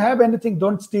 They don't have anything,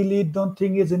 don't steal it, don't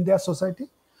think it's in their society.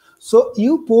 So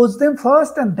you pose them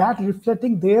first and that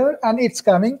reflecting there and it's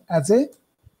coming as a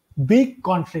big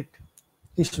conflict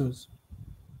issues.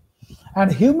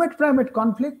 And human-primate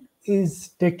conflict is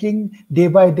taking day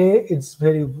by day its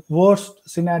very worst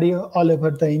scenario all over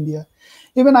the India.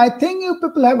 Even I think you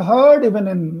people have heard, even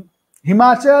in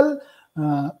Himachal,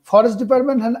 forest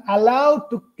department has allowed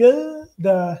to kill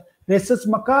the rhesus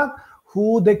macaque,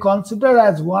 who they consider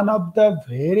as one of the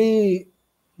very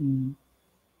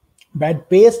bad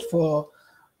pest for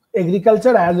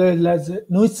agriculture as well as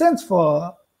nuisance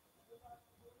for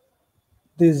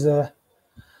this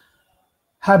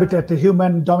habitat,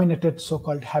 human-dominated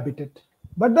so-called habitat.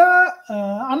 But the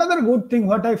another good thing,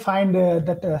 what I find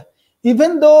that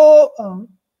even though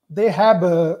they have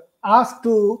asked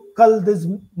to cull these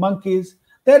monkeys,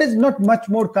 there is not much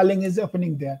more culling is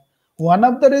happening there. One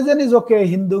of the reason is, okay,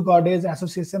 Hindu goddess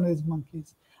association with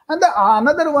monkeys, and the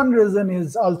another one reason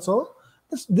is also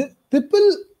the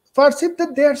people perceive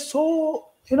that they are so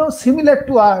similar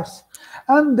to us,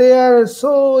 and they are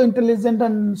so intelligent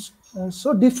and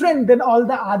so different than all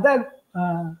the other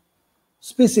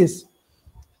species.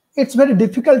 It's very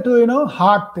difficult to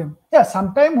hurt them. Yeah,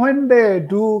 sometimes when they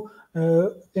do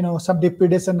some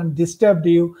depredation and disturb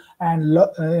you and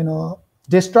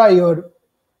destroy your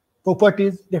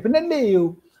properties,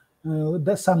 definitely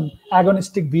there's some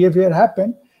agonistic behavior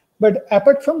happen. But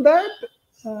apart from that,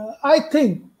 I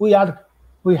think we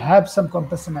have some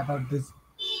compassion about these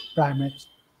primates.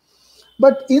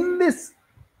 But in this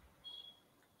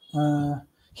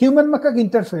human macaque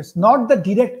interface, not the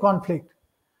direct conflict.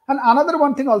 And another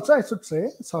one thing also I should say,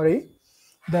 sorry,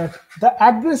 that the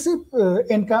aggressive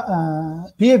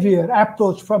behavior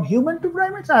approach from human to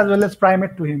primates as well as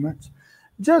primate to humans.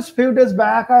 Just few days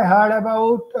back, I heard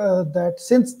about that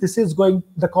since this is going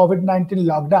the COVID-19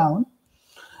 lockdown,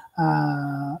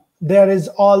 there is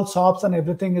all shops and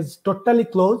everything is totally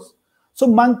closed. So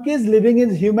monkeys living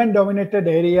in human-dominated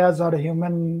areas or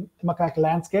human macaque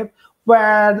landscape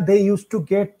where they used to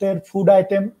get their food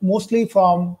item mostly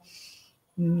from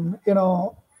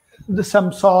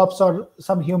some shops or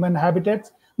some human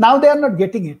habitats. Now they are not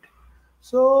getting it.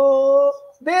 So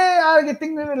they are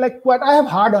getting like what I have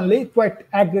heard only quite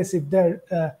aggressive. Their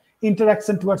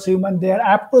interaction towards human, their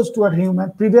approach toward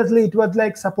human. Previously, it was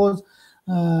like suppose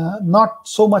not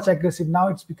so much aggressive. Now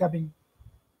it's becoming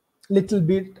little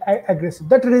bit aggressive.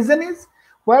 That reason is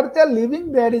where they're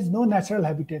living, there is no natural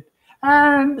habitat.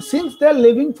 And since they're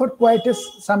living for quite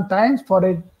sometimes for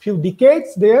a few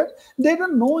decades there, they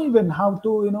don't know even how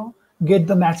to, get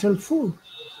the natural food.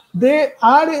 They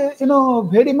are,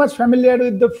 very much familiar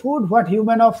with the food, what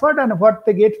human offered and what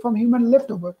they get from human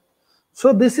leftover.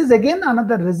 So this is again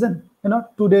another reason,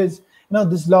 today's,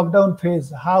 this lockdown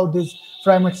phase, how these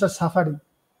primates are suffering.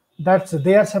 That's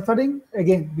they are suffering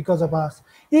again because of us.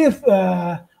 If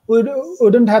we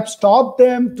wouldn't have stopped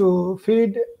them to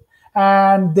feed,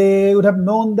 and they would have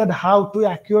known that how to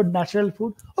acquire natural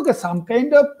food. Okay, some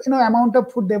kind of amount of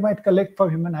food they might collect for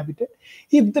human habitat.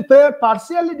 If they were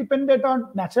partially dependent on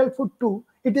natural food too,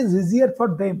 it is easier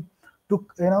for them to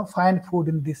find food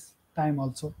in this time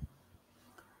also.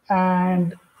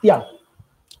 And yeah,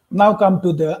 now come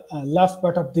to the last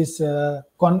part of this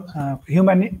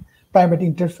human primate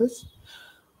interface.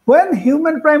 When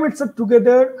human primates are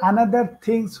together, another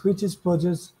things which is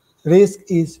poses risk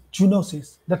is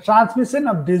zoonosis, the transmission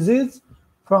of disease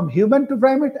from human to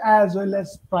primate as well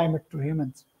as primate to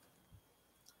humans.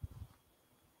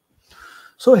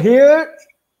 So here,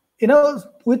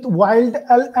 with wild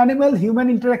animal,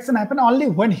 human interaction happen only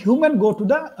when human go to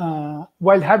the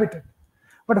wild habitat.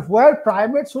 But where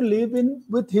primates who live in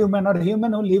with human or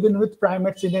human who live in with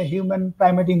primates in a human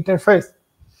primate interface,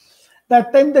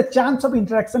 that time the chance of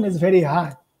interaction is very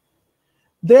high.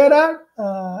 There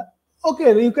are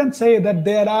okay, you can say that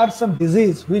there are some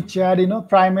disease which are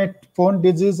primate borne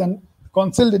disease and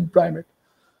concealed in primate.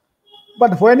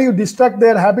 But when you destruct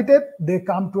their habitat, they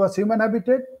come to a human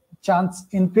habitat, chance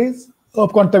increase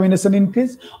of contamination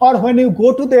increase. Or when you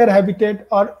go to their habitat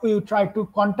or you try to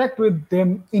contact with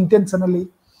them intentionally,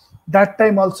 that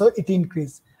time also it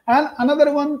increase. And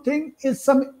another one thing is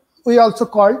we also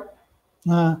called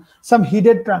some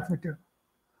hidden transmitter.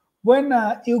 When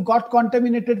you got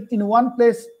contaminated in one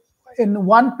place, in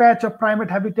one patch of primate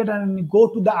habitat, and you go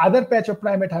to the other patch of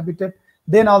primate habitat,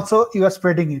 then also you are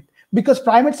spreading it. Because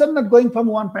primates are not going from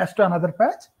one patch to another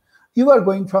patch. You are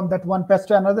going from that one patch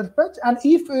to another patch. And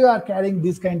if you are carrying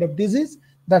this kind of disease,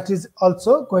 that is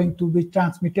also going to be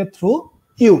transmitted through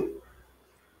you.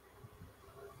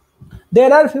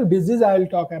 There are a few diseases I will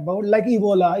talk about, like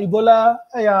Ebola. Ebola,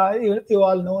 yeah, you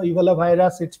all know Ebola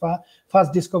virus. It's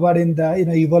first discovered in the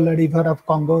Ebola River of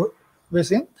Congo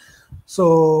basin.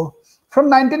 So from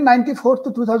 1994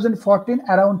 to 2014,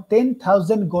 around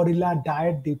 10,000 gorilla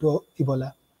died due to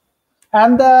Ebola.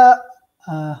 And the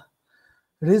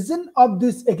reason of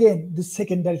this, again, this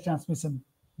secondary transmission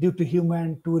due to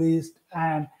human, tourists,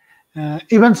 and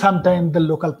even sometimes the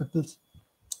local peoples,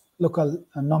 local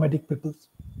nomadic peoples.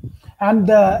 And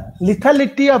the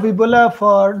lethality of Ebola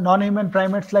for non-human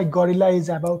primates like gorilla is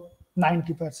about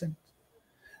 90%.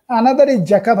 Another is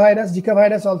Zika virus. Zika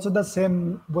virus also the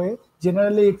same way.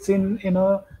 Generally, it's in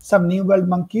some New World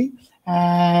monkey,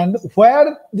 and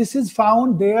where this is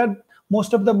found, there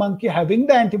most of the monkey having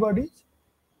the antibodies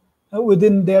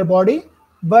within their body.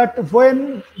 But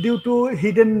when due to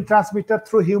hidden transmitter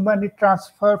through human, it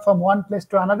transfer from one place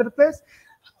to another place,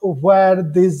 where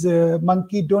this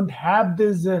monkey don't have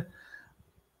this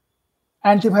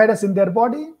antivirus in their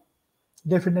body,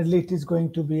 definitely it is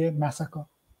going to be a massacre.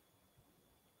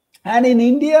 And in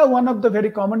India, one of the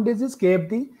very common disease,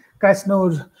 KFD,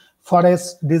 Kasnur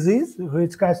forest disease,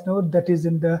 which Kasnur, that is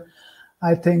in the,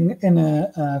 I think in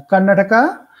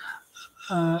Karnataka,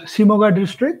 Shimoga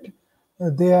district.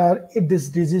 This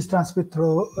disease transmit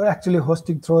through, actually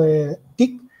hosting through a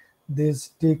tick. This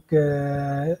tick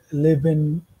live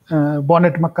in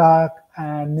bonnet macaque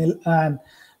and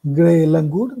gray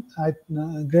langur,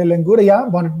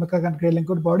 bonnet macaque and gray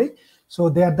langur body. So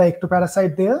they are the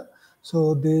ectoparasite there.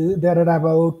 So there are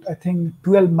about, I think,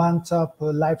 12 months of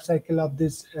life cycle of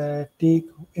this tick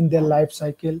in their life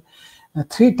cycle.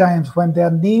 3 times when they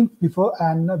are nymph before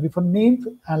nymph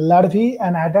and larvae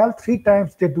and adult, 3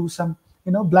 times they do some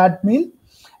blood meal,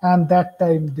 and that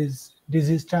time this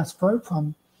disease transfer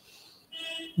from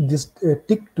this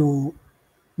tick to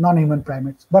non-human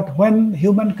primates. But when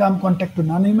human come contact to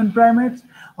non-human primates,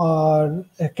 or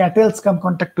cattle's come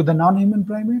contact to the non-human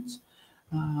primates,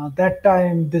 that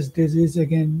time this disease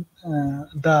again,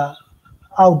 the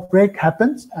outbreak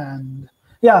happens. And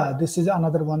yeah, this is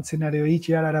another one scenario. Each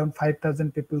year around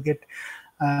 5,000 people get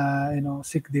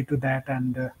sick due to that.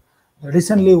 And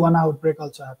recently one outbreak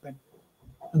also happened,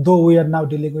 though we are now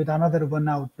dealing with another one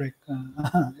outbreak.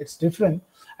 It's different,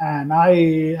 and I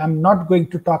am not going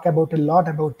to talk about a lot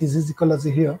about disease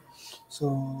ecology here.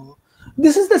 So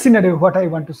this is the scenario. What I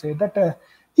want to say, that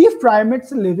if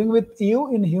primates living with you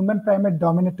in human primate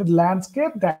dominated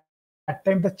landscape, that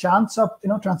time the chance of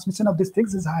transmission of these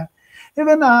things is high.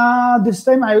 Even this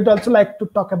time I would also like to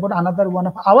talk about another one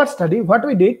of our study. What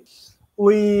we did,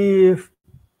 we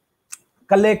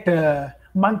collect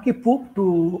monkey poop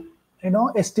to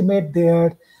estimate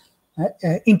their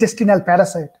intestinal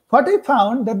parasite. What I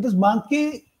found, that this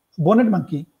bonnet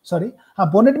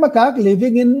macaque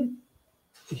living in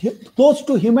close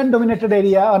to human dominated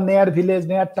area, or near village,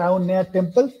 near town, near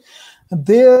temples,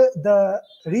 the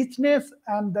richness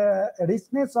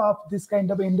of this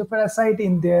kind of endoparasite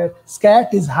in their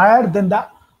scat is higher than the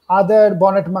other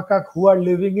bonnet macaque who are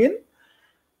living in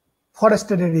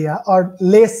forested area or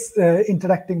less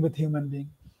interacting with human being.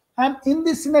 And in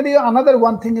this scenario, another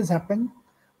one thing is happening.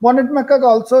 Bonnet macaque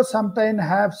also sometimes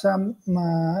have some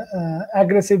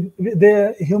aggressive.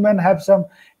 The human have some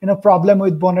problem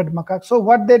with bonnet macaque. So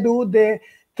what they do, they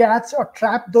catch or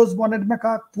trap those bonnet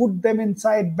macaque, put them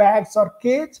inside bags or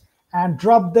cage, and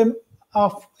drop them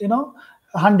off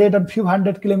 100 or few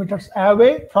hundred kilometers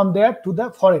away from there to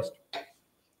the forest.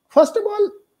 First of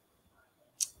all,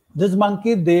 this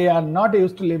monkey, they are not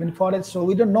used to live in forest, so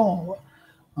we don't know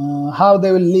how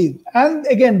they will live. And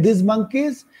again, these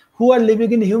monkeys who are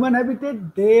living in human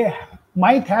habitat, they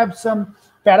might have some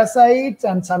parasites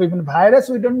and some even virus,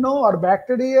 we don't know, or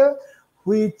bacteria,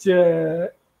 which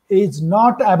is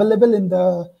not available in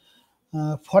the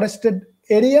forested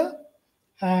area.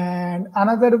 And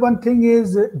another one thing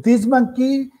is, this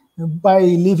monkey, by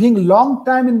living long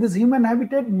time in this human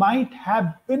habitat, might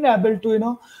have been able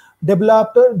to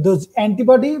develop those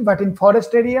antibody. But in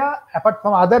forest area, apart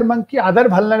from other monkey, other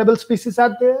vulnerable species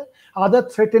are there, other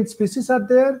threatened species are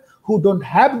there who don't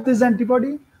have this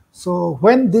antibody. So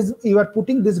when you are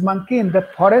putting this monkey in the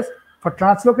forest for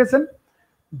translocation,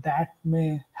 that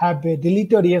may have a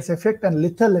deleterious effect and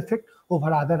lethal effect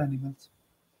over other animals.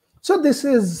 So this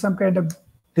is some kind of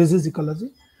disease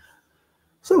ecology.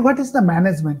 So what is the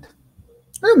management?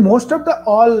 Most of the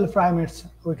all primates,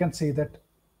 we can see that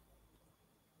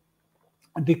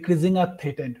decreasing or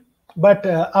threatened, but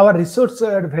our resources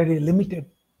are very limited.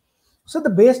 So the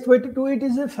best way to do it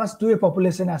is first do a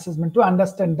population assessment to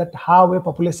understand that how a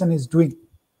population is doing.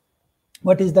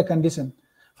 What is the condition?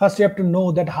 First, you have to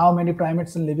know that how many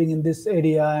primates are living in this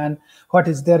area and what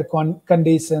is their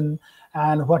condition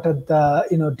and what are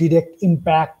the direct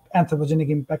impact, anthropogenic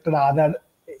impact or other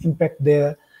impact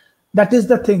there. That is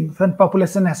the thing when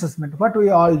population assessment, what we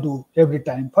all do every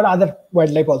time. For other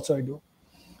wildlife also I do.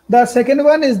 The second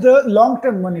one is the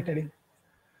long-term monitoring.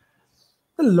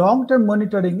 The long-term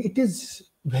monitoring, it is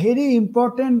very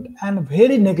important and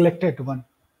very neglected one.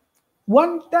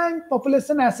 One-time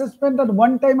population assessment or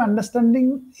one-time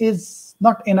understanding is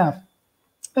not enough.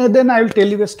 Then I will tell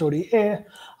you a story.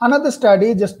 Another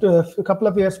study just a couple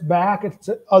of years back, it's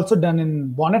also done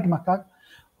in bonnet macaque,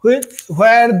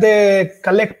 where they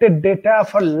collected data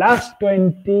for last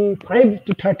 25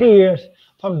 to 30 years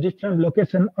from different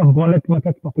locations of bonnet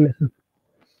macaque populations.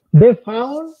 They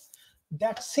found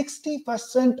that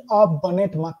 60% of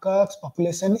bonnet macaques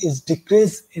population is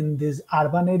decreased in this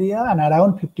urban area and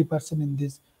around 50% in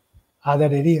these other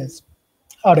areas,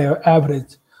 or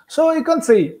average. So you can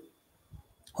see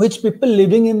which people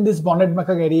living in this bonnet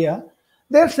macaque area,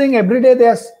 they're seeing every day,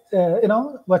 they're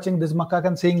watching this macaque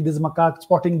and seeing this macaque,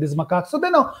 spotting this macaque. So they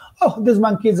know, oh, these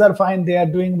monkeys are fine, they are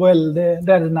doing well,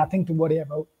 there is nothing to worry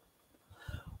about.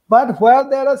 But where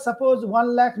there are suppose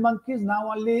 1 lakh monkeys, now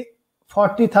only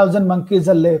 40,000 monkeys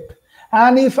are left.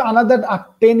 And if another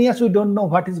 10 years, we don't know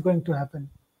what is going to happen.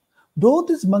 Though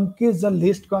these monkeys are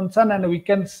least concern and we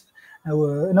can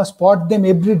spot them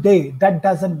every day, that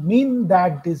doesn't mean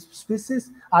that these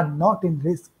species are not in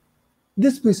risk.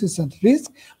 This species is at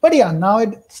risk, but yeah, now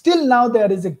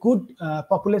there is a good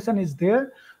population is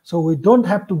there, so we don't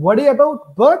have to worry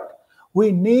about. But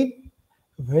we need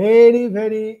very,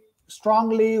 very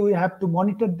strongly, we have to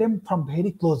monitor them from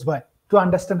very close by to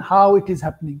understand how it is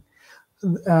happening.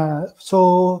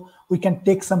 So we can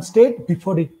take some step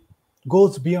before it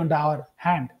goes beyond our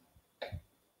hand.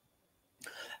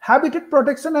 Habitat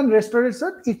protection and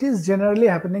restoration, it is generally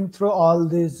happening through all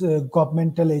these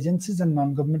governmental agencies and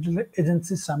non-governmental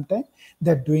agencies. Sometimes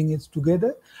they're doing it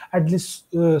together. At least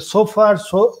so far,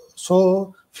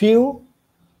 so few,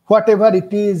 whatever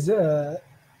it is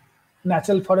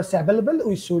natural forest available,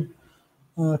 we should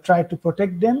try to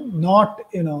protect them, not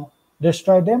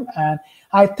destroy them. And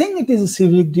I think it is a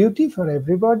civic duty for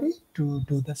everybody to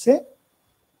do the same.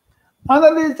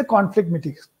 Another is the conflict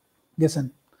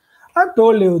mitigation. I've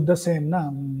told you the same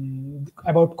now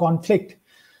about conflict.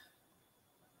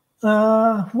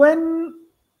 When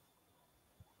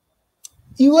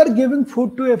you are giving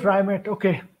food to a primate,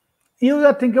 okay, you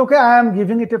are thinking, okay, I am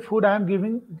giving it a food, I am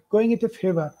going it a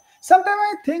favor. Sometimes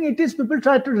I think it is people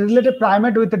try to relate a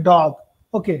primate with a dog,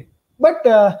 okay, but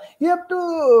you have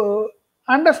to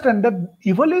understand that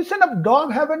evolution of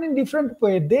dog happen in different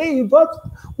way. They evolve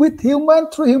with human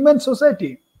through human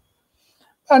society.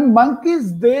 And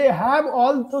monkeys, they have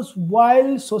all those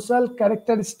wild social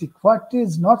characteristics. What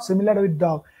is not similar with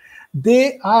dog?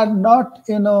 They are not,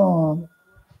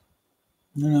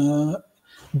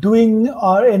 doing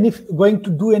or going to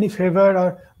do any favor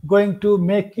or going to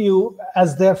make you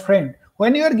as their friend.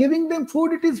 When you are giving them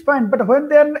food, it is fine. But when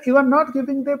you are not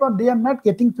giving them or they are not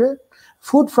getting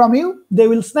food from you, they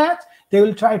will snatch. They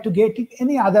will try to get it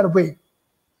any other way.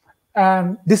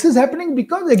 And this is happening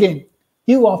because, again,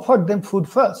 you offered them food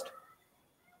first.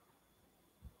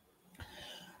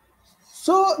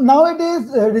 So nowadays,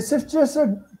 researchers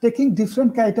are taking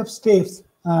different kind of steps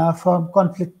from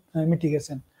conflict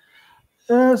mitigation.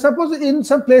 Suppose in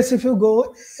some place, if you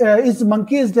go, is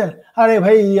monkey is there? Arey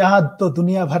bhai, yahan to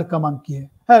duniya bhar ka monkey hai.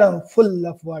 Hello, full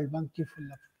of wild monkey, full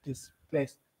of this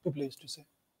place, the place to say.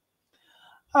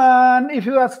 And if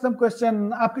you ask them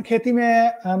question, आपकी खेती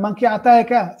में monkey आता है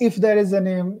क्या? If there is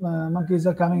any monkeys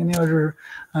are coming in your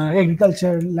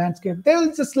agriculture landscape, they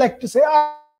will just like to say,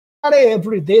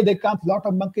 every day they come, lot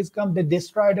of monkeys come, they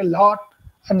destroyed a lot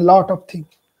of things.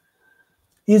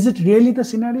 Is it really the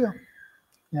scenario?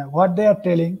 Yeah, what they are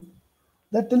telling,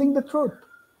 they're telling the truth,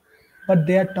 but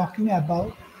they are talking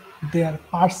about their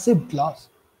perceived loss.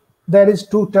 There is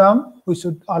two terms we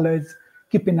should always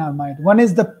keep in our mind. One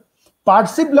is the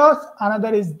perceived loss,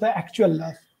 another is the actual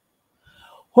loss.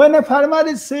 When a farmer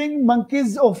is seeing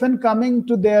monkeys often coming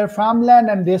to their farmland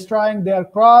and destroying their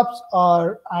crops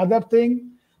or other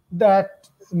thing, that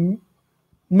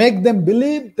make them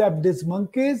believe that these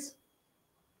monkeys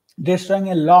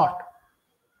destroying a lot.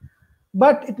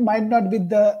 But it might not be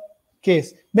the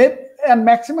case. Maybe at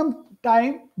maximum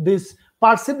time, this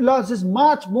perceived loss is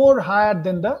much more higher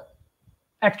than the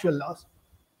actual loss.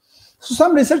 So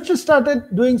some researchers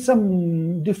started doing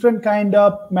some different kind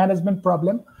of management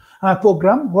program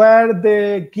where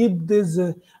they give this,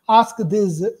 ask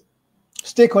these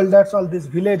stakeholders, all these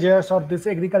villagers or these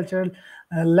agricultural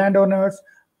landowners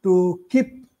to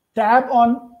keep tab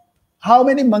on how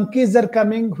many monkeys are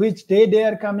coming, which day they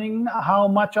are coming, how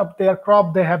much of their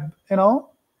crop they have,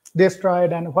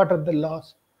 destroyed, and what are the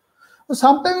loss. So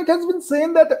sometimes it has been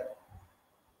saying that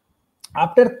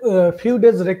after a few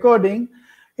days recording,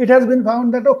 it has been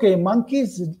found that, okay,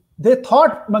 monkeys, they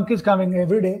thought monkeys coming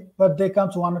every day, but they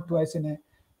comes 1 or twice in a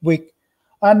week.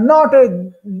 And not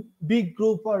a big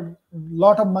group or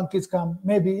lot of monkeys come.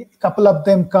 Maybe a couple of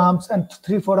them comes and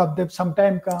 3-4 of them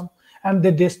sometimes come and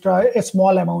they destroy a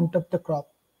small amount of the crop.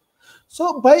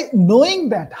 So by knowing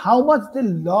that, how much they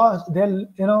lost, they're,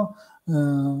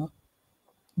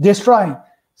 destroying,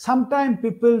 sometimes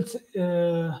people's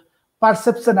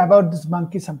perception about this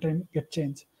monkey sometimes get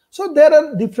changed. So there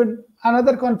are different,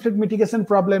 another conflict mitigation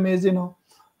problem is,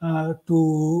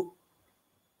 to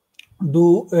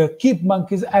keep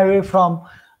monkeys away from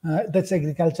this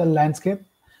agricultural landscape.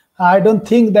 I don't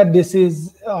think that this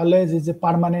is always is a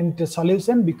permanent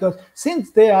solution, because since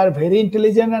they are very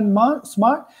intelligent and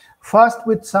smart, first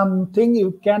with something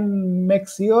you can make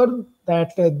sure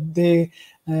that they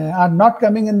are not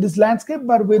coming in this landscape,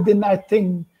 but within, I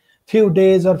think, few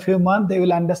days or few months, they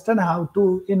will understand how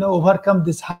to overcome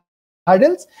these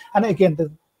hurdles, and again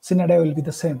the scenario will be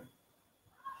the same.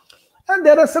 And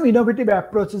there are some innovative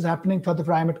approaches happening for the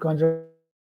primate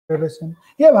conservation.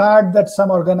 You have heard that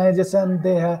some organization,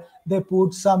 they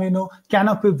put some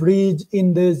canopy bridge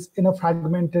in this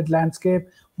fragmented landscape,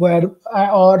 where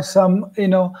or some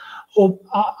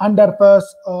underpass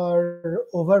or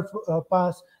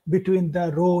overpass between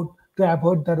the road to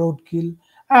avoid the roadkill.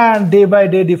 And day by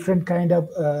day, different kind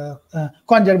of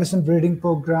conservation breeding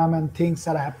program and things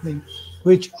are happening,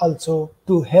 which also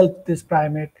to help this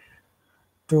primate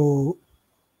for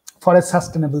a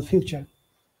sustainable future.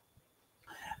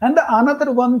 And the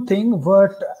another one thing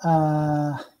what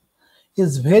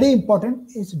is very important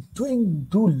is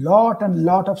do lot and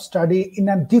lot of study in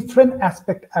a different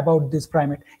aspect about this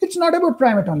primate. It's not about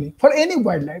primate only, for any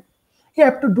wildlife you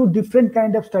have to do different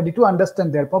kind of study to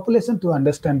understand their population, to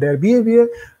understand their behavior,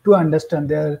 to understand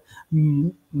their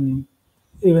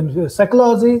even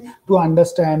psychology, to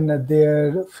understand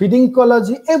their feeding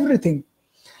ecology, everything.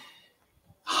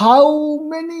 How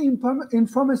many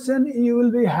information you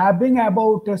will be having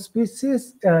about a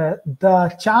species,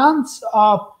 the chance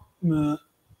of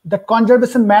the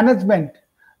conservation management,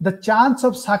 the chance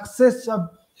of success of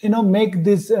make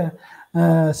this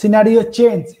scenario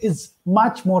change is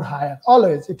much more higher.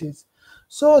 Always it is.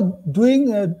 So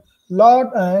doing a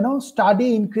lot,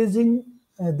 study, increasing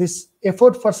this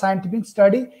effort for scientific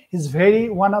study is very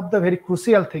one of the very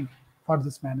crucial thing for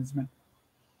this management.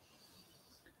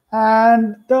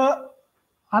 And the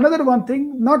another one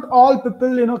thing, not all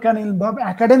people can involve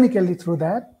academically through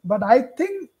that, but I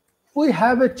think we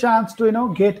have a chance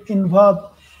to get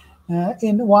involved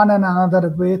in one and another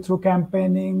way through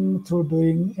campaigning, through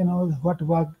doing what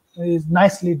work is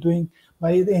nicely doing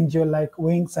by the NGO like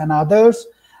Wings and others.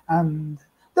 And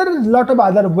there is a lot of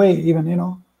other way even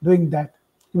doing that,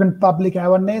 even public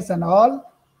awareness and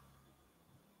all.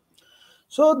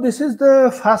 So this is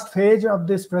the first phase of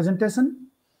this presentation.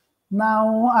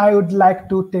 Now I would like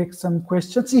to take some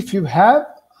questions if you have,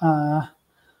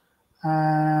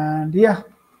 and yeah.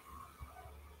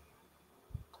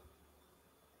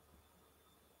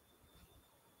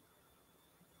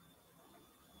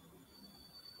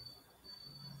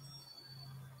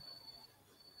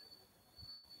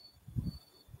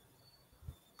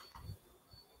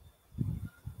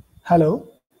 Hello.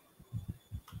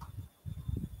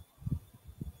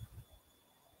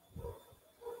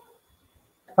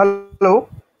 Hello.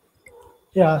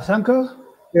 Yeah, Shankar.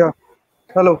 Yeah.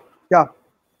 Hello. Yeah.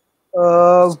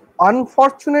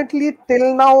 Unfortunately,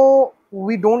 till now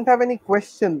we don't have any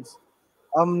questions.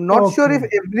 I'm not sure if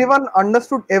Okay. everyone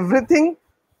understood everything.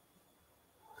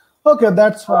 Okay,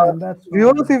 that's Uh, fine. That's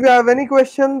Viewers, fine. if you have any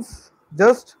questions,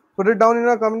 just put it down in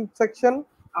the comment section.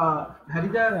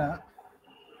 Harida, Yeah.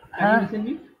 can you Huh? listen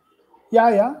me? Yeah,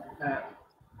 yeah.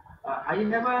 Uh, I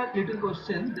have a little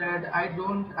question that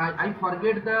I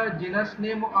forget the genus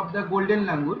name of the golden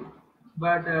langur,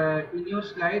 but in your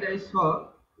slide I saw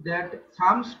that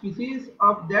some species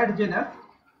of that genus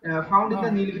found in the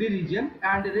Huh. Nilgiri region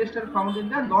and the rest are found in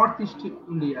the northeast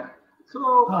India.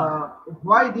 So Huh.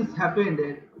 why this happened?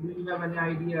 Do you have any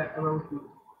idea about it?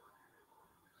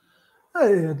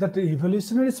 That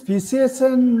evolutionary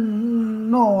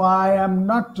speciation, no, I am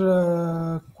not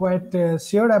quite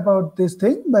sure about this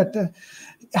thing. But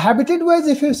habitat-wise,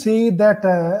 if you see that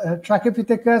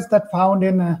Trachypithecus that found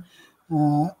in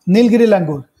Nilgiri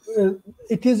Langur,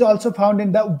 it is also found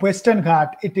in the Western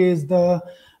Ghat. It is the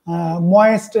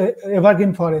moist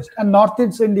evergreen forest. And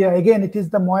Northeast India, again, it is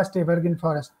the moist evergreen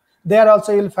forest. There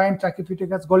also you'll find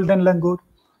Trachypithecus golden langur,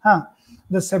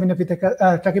 the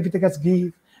Trachypithecus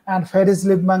give, and Ferris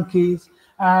leaf monkeys,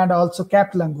 and also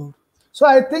capped langur. So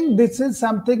I think this is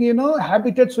something,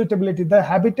 habitat suitability. The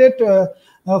habitat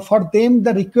for them,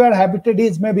 the required habitat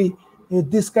is maybe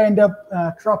this kind of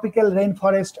tropical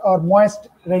rainforest or moist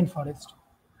rainforest.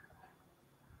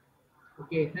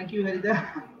 Okay, thank you, Harida.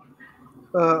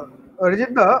 Uh,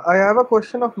 Rajita, I have a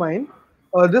question of mine.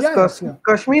 This Yeah, yeah, sure.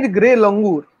 Kashmir grey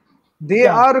langur, they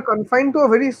Yeah, are confined to a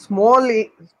very small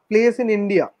place in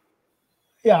India.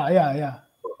 yeah, yeah, yeah.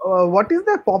 What is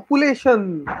the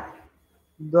population,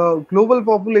 the global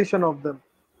population of them?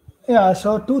 Yeah,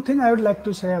 so two things I would like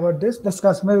to say about this. The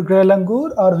Kashmir grey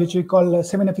langur, or which we call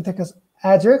Seminopithecus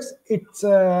ajax, it's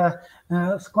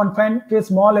confined to a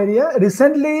small area.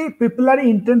 Recently, people are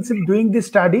intensive doing this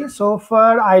study. So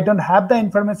far, I don't have the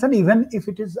information. Even if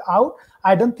it is out,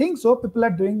 I don't think so. People are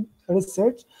doing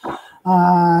research.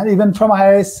 Even from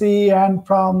IISc and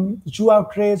from Zoo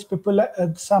Outrage, people,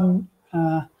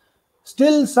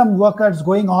 still some workers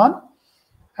going on.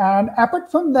 And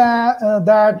apart from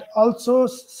that, also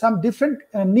some different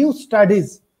new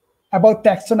studies about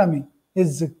taxonomy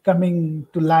is coming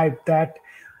to light. That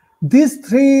these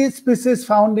three species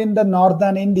found in the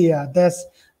northern India, there's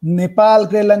Nepal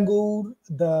grey langur,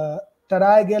 the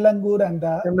Tarai grey langur, and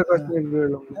In the Kashmir grey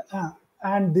langur.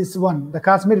 and this one, the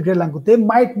Kashmir grey langur. They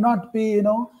might not be,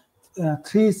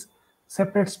 three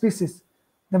separate species.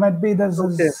 They might be the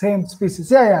Okay. same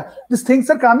species. Yeah, yeah. These things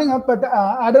are coming up, but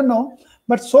I don't know.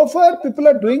 But so far, people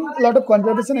are doing a lot of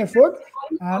conservation effort,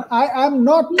 and I am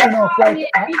not, quite.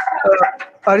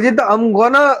 Arjita, I'm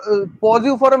gonna pause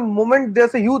you for a moment.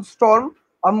 There's a huge storm.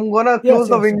 I'm gonna close Yes,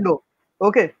 the yes, yes. window.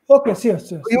 Okay. Okay, sure,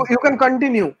 sure, You sure. you can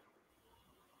continue.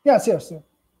 Yes, yes, yes.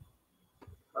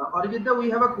 Aravinda, we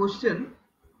have a question in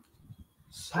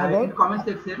Sagar. comment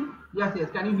section. Yes,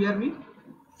 yes. Can you hear me?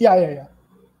 Yeah, yeah, yeah.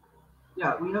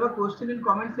 Yeah, we have a question in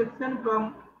comment section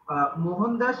from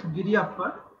Mohandas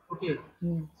Giriappa. Okay.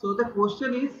 Hmm. So the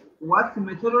question is, what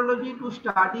methodology to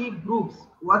study groups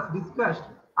was discussed?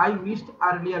 I missed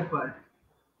earlier part.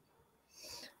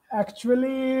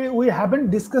 Actually, we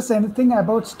haven't discussed anything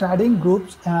about studying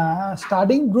groups.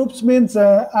 Studying groups means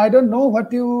I don't know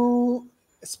what you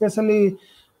especially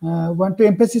want to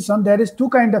emphasize on. There is two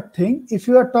kind of thing. If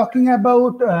you are talking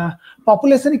about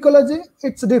population ecology,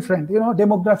 it's different. You know,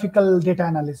 demographical data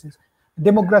analysis,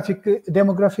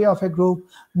 demography of a group,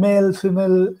 male,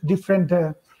 female, different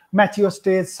mature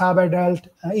stage, sub-adult,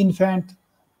 infant,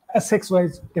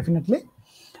 sex-wise, definitely.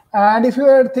 And if you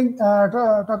are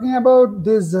talking about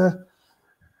this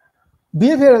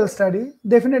behavioral study,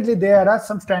 definitely there are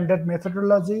some standard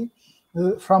methodology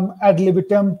from ad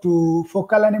libitum to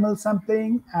focal animal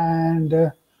sampling,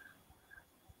 and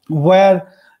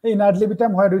where in ad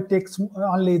libitum, where we take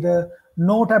only the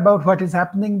note about what is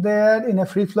happening there in a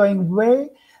free-flowing way,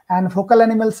 and focal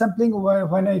animal sampling, where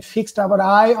when I fixed our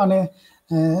eye on a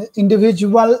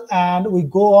individual and we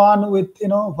go on with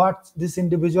what this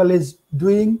individual is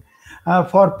doing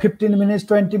for 15 minutes,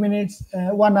 20 minutes,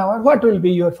 1 hour, what will be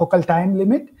your focal time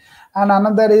limit. And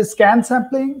another is scan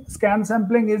sampling. Scan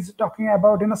sampling is talking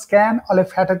about scan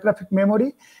olfactographic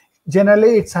memory.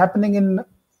 Generally it's happening in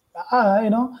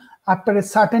after a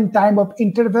certain time of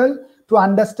interval to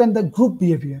understand the group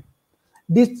behavior.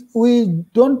 This we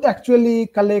don't actually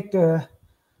collect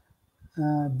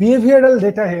behavioral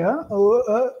data here.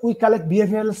 We collect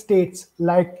behavioral states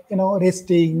like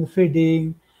resting,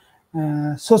 feeding,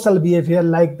 social behavior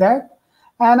like that.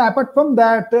 And apart from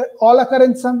that, all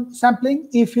occurrence sampling,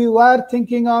 if you are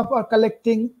thinking of or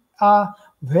collecting a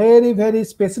very, very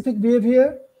specific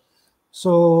behavior,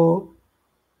 so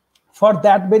for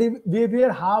that very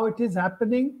behavior, how it is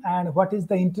happening and what is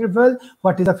the interval,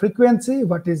 what is the frequency,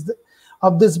 what is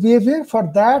of this behavior, for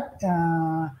that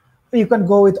you can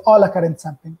go with all occurrence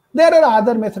sampling. There are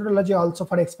other methodology also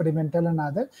for experimental and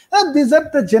other. These are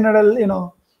the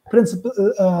general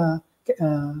principle,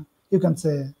 you can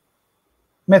say,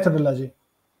 methodology.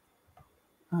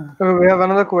 We have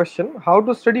another question. How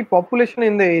to study population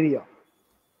in the area?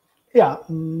 Yeah,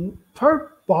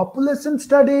 for population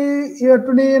study, you have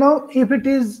to if it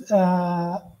is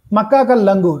macaque or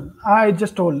langur, I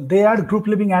just told they are group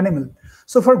living animal.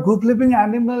 So for group living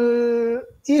animal,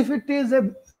 if it is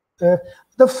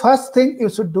the first thing you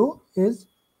should do is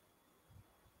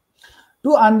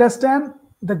to understand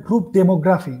the group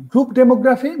demography. Group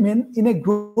demography means in a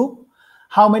group,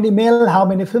 how many male, how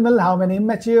many female, how many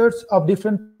immatures of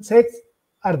different sex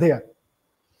are there.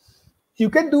 You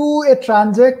can do a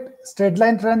transect, straight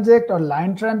line transect or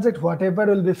line transect, whatever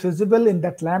will be feasible in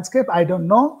that landscape, I don't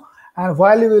know. And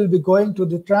while you will be going to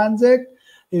the transect,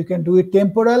 you can do it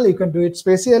temporal, you can do it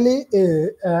spatially,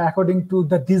 according to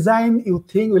the design you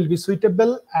think will be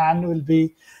suitable and will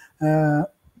be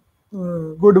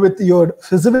good with your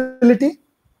feasibility.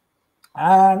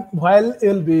 And while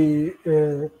you'll be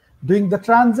doing the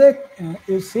transect,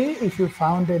 you see if you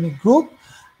found any group,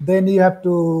 then you have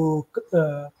to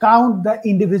count the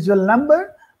individual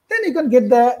number, then you can get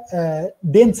the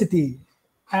density.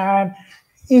 And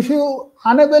if you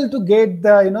unable to get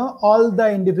the all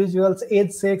the individuals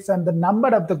age, sex and the number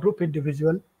of the group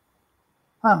individual,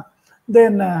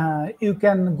 then you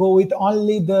can go with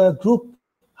only the group,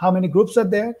 how many groups are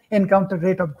there, encounter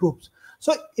rate of groups.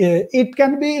 So it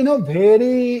can be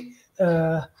very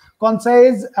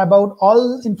concise about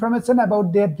all information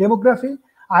about their demography,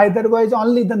 eitherwise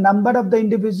only the number of the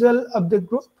individual of the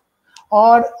group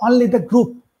or only the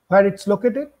group where it's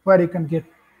located, where you can get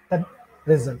that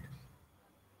result.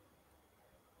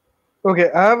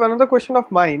 Okay, I have another question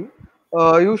of mine.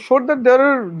 You showed that there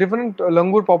are different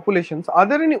langur populations. Are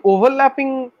there any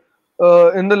overlapping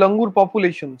in the langur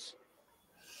populations?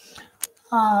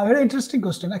 Very interesting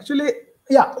question. Actually,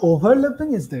 yeah,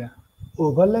 overlapping is there.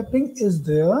 Overlapping is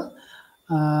there,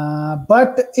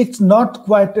 but it's not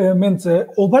quite means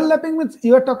overlapping means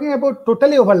you are talking about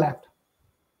totally overlapped.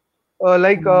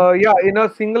 Yeah, in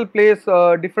a single place,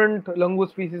 different langur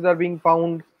species are being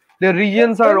found. Their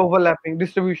regions are Same, overlapping,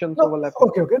 distributions no, overlapping.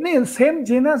 okay, okay. No, same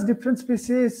genus, different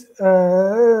species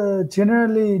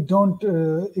generally don't.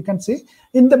 You can see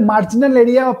in the marginal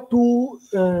area of two,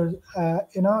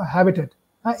 habitat.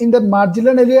 In the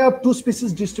marginal area of two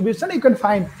species distribution, you can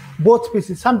find both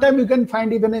species. Sometimes you can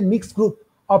find even a mixed group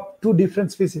of two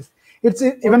different species. It's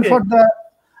even Okay. for the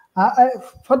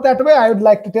for that way. I would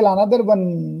like to tell another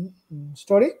one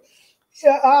story.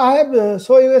 Yeah, I have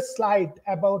show you a slide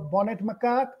about bonnet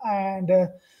macaque and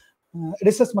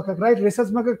rhesus macaque, right?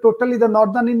 Rhesus macaque totally the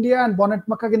northern India and bonnet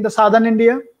macaque in the southern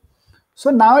India. So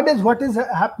nowadays, what is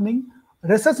happening?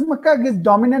 Rhesus macaque is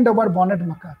dominant over bonnet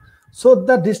macaque. So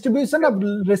the distribution of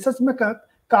rhesus macaque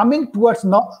coming towards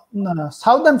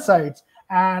southern sides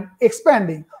and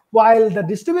expanding, while the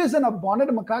distribution of bonnet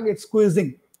macaque is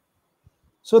squeezing.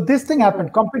 So this thing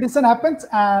happened. Competition happens,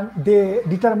 and they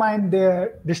determine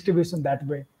their distribution that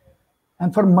way.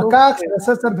 And for macaques, Okay.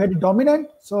 rhesus are very dominant,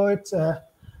 so it's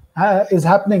is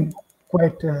happening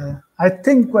quite, I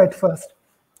think, quite fast.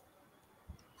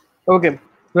 Okay.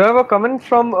 We have a comment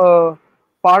from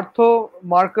Partho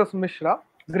Marcus Mishra.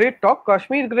 Great talk.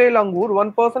 Kashmir Grey Langur.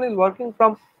 One person is working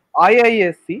from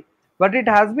IISC, but it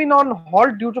has been on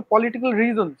halt due to political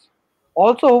reasons.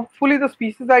 Also, hopefully, the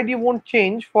species ID won't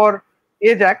change for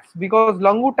Ajax because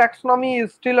Langur taxonomy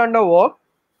is still under work.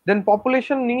 Then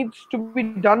population needs to be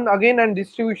done again and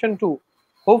distribution too.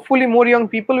 Hopefully, more young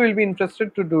people will be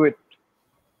interested to do it.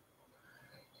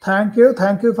 Thank you,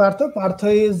 Partho.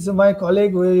 Partho is my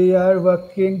colleague. We are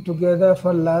working together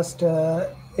for last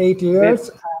 8 years,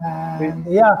 Great. and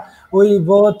yeah, we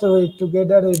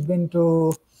together. We've been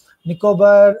to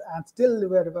Nicobar, and still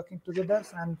we are working together.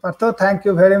 And Partho, thank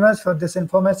you very much for this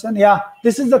information. Yeah,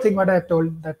 this is the thing what I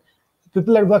told, that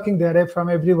people are working there from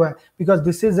everywhere, because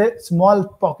this is a small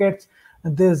pocket.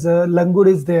 This langur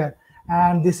is there,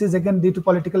 and this is again due to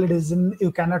political reason.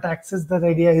 You cannot access the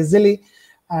area easily.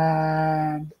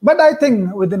 And but I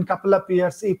think within couple of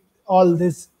years, if all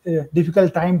this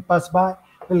difficult time pass by,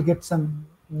 we'll get some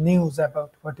news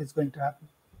about what is going to happen.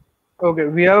 Okay,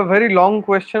 we have a very long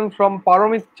question from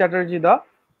Paramit Chatterjee.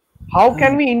 How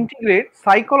can we integrate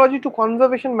psychology to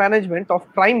conservation management of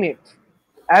primates,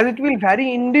 as it will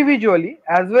vary individually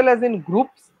as well as in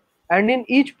groups and in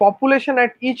each population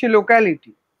at each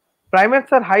locality?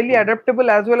 Primates are highly adaptable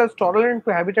as well as tolerant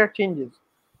to habitat changes.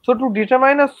 So, to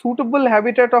determine a suitable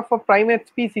habitat of a primate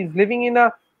species living in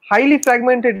a highly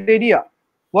fragmented area,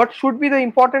 what should be the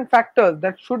important factors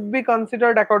that should be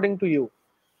considered according to you?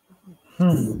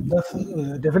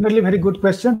 Definitely very good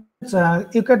questions.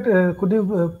 Could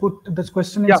you put this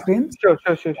question in Yeah, screen?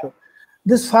 sure.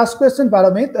 This first question,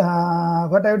 Paramit,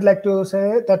 what I would like to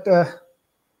say that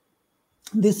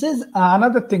this is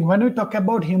another thing when we talk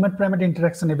about human primate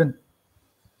interaction. Even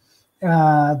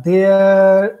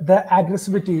the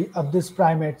aggressivity of these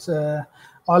primates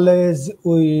always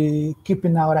we keep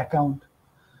in our account.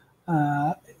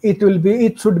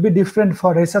 It should be different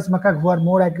for rhesus macaque, who are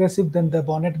more aggressive than the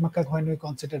bonnet macaque when we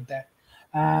consider that.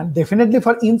 And definitely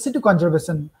for in situ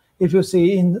conservation, if you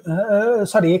see in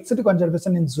ex situ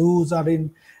conservation in zoos or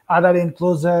in other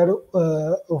enclosure,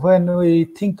 when we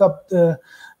think of the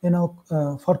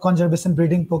for conservation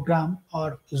breeding program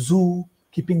or zoo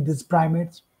keeping these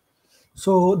primates,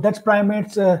 so that's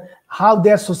primates, how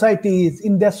their society is,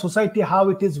 in their society how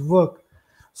it is work.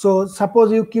 So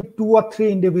suppose you keep 2 or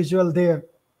 3 individual there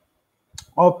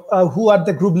of who are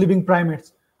the group living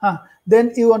primates,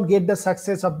 then you won't get the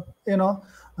success of,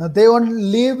 they won't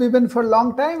live even for a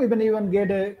long time, even you won't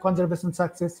get a conservation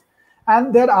success.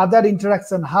 And there are other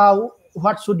interaction,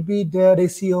 what should be the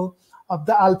ratio of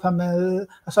the alpha male,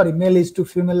 male is to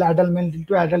female, adult male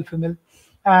to adult female,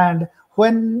 and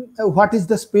what is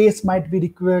the space might be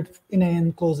required in an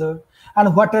enclosure,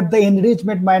 and what are the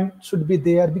enrichment might should be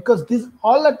there, because these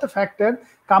all are the factor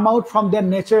come out from their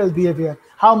natural behavior,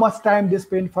 how much time they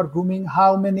spend for grooming,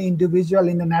 how many individual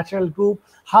in a natural group,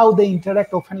 how they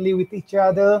interact openly with each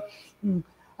other, and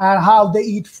how they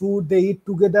eat food, they eat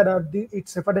together or they eat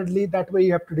separately. That way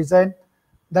you have to design.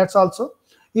 That's also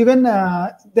even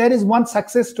there is one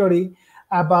success story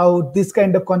about this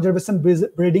kind of conservation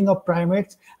breeding of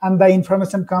primates, and the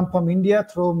information come from India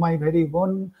through my very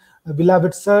own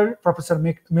beloved sir, Professor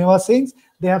Mewa Singh.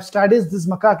 They have studied this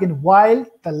macaque in wild,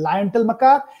 the lion-tailed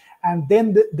macaque, and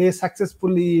then they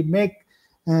successfully make,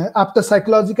 after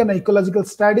psychological and ecological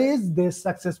studies, they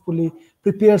successfully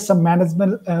prepare some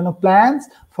management plans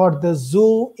for the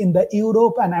zoo in the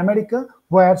Europe and America,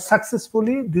 where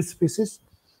successfully this species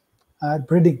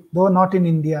breeding, though not in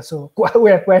India. So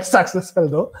we are quite successful,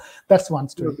 though. That's one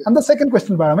story. Okay. And the second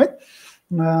question, Paramit,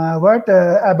 what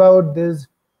about this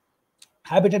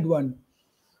habitat one?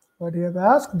 What you have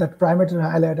asked, that primates are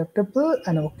highly adaptable,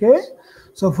 and okay.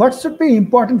 So what should be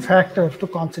important factors to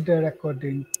consider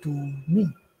according to me?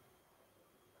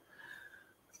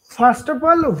 First of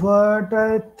all, what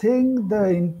I think the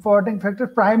important factor,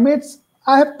 primates,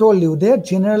 I have told you, they are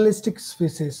generalistic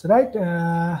species, right?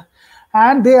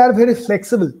 And they are very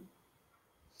flexible.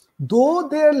 Though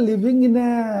they are living in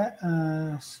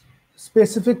a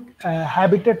specific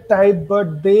habitat type,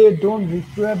 but they don't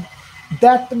require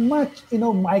that much,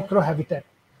 micro habitat.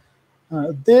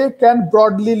 They can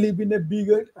broadly live in a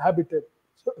bigger habitat.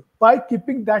 So by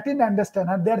keeping that in understand,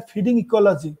 and they are feeding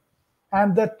ecology,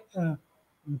 and that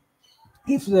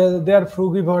if they are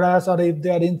frugivorous or if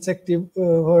they are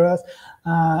insectivorous,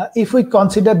 if we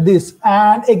consider this,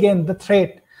 and again the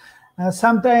threat,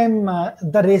 sometime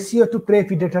the ratio to prey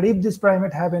predator, if this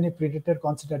primate have any predator,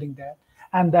 considering that,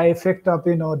 and the effect of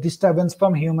disturbance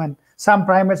from human. Some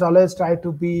primates always try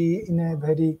to be in a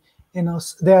very,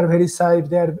 they are very safe,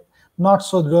 they are not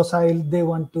so docile, they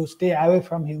want to stay away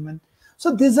from human.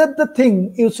 So these are the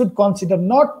thing you should consider,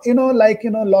 not like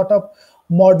lot of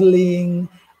modeling.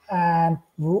 And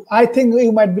I think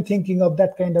you might be thinking of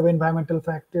that kind of environmental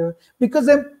factor, because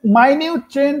a minute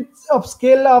change of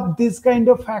scale of this kind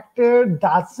of factor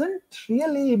doesn't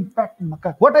really impact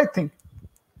macaque. What I think,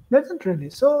 doesn't really.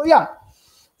 So yeah,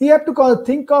 you have to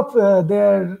think of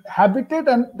their habitat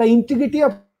and the integrity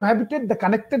of habitat, the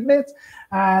connectedness,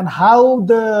 and how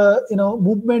the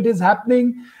movement is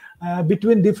happening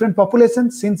between different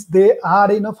populations, since they are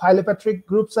phylopatric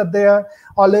groups are there,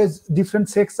 always different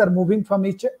sects are moving from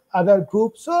each other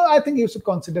group. So I think you should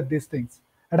consider these things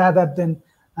rather than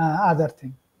other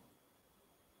thing.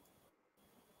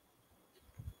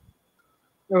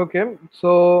 Okay,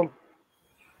 so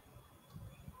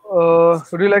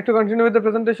would you like to continue with the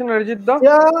presentation, Arjit Da?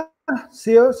 Yeah,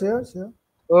 sure.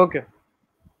 Okay.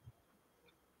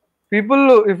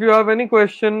 People, if you have any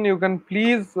question, you can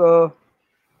please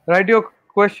write your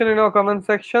question in our comment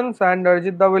sections, and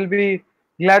Arjit Da will be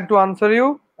glad to answer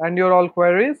you and your all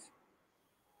queries.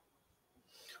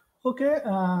 Okay,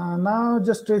 now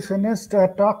just to finish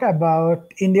talk about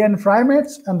Indian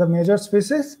primates and the major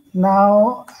species.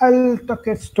 Now I'll talk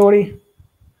a story.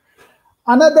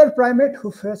 Another primate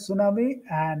who faced tsunami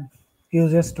and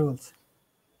uses tools.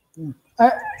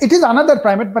 It is another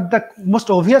primate, but the most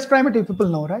obvious primate you people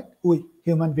know, right? We,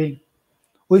 human being.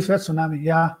 We faced tsunami,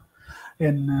 yeah.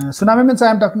 In tsunami means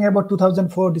I am talking about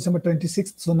 2004 December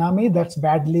 26th tsunami. That's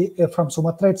badly from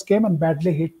Sumatra. It came and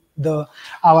badly hit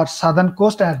our southern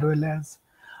coast as well as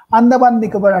Andaman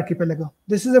Nicobar archipelago.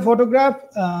 This is a photograph.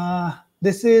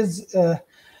 This is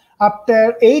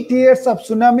after 8 years of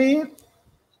tsunami.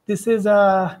 This is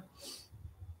a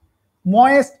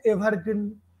moist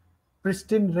evergreen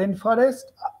pristine rainforest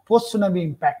post tsunami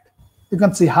impact. You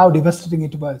can see how devastating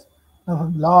it was.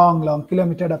 Long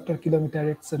kilometer after kilometer,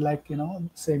 it's like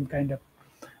same kind of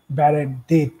barren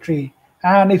dead tree.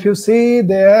 And if you see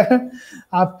there,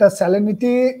 after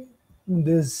salinity,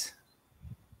 these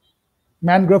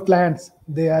mangrove plants,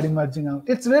 they are emerging out.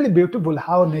 It's really beautiful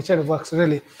how nature works,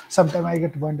 really. Sometimes I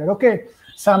get wonder, okay,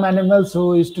 some animals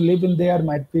who used to live in there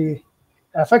might be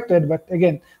affected, but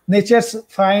again, nature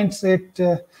finds it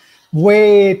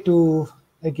way to,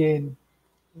 again,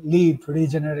 live,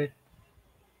 regenerate.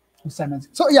 It's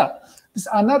amazing. So yeah, this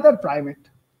another primate.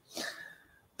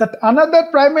 That another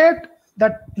primate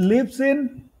that lives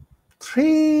in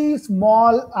 3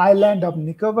 small island of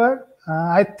Nicobar.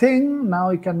 I think now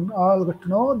you can all get to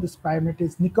know this primate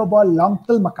is Nicobar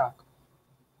long-tailed macaque.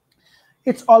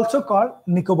 It's also called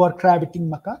Nicobar crab-eating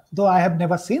macaque, though I have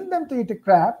never seen them to eat a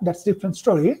crab. That's a different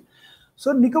story.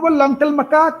 So Nicobar long-tailed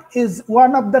macaque is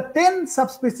one of the 10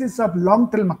 subspecies of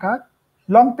long-tailed macaque.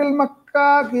 Long-tailed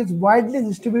macaque is widely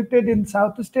distributed in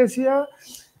Southeast Asia.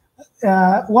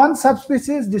 One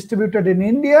subspecies distributed in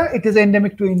India. It is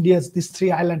endemic to India's these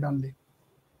 3 islands only.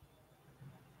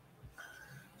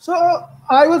 So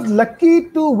I was lucky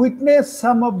to witness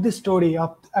some of the story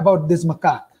about this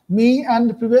macaque. Me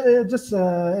and just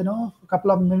a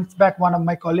couple of minutes back, one of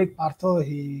my colleague Partho,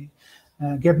 he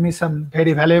gave me some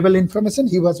very valuable information.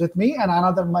 He was with me, and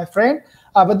another my friend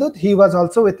Abadut, he was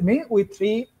also with me.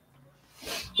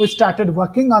 We started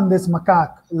working on this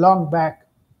macaque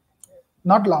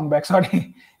not long back,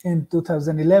 sorry, in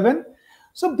 2011.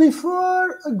 So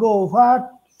before I go,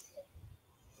 what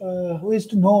we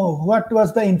used to know, what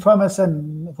was the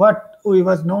information, what we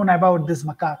was known about this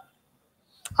macaque.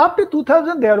 After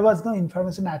 2000, there was no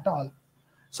information at all.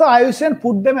 So IUCN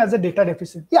put them as a data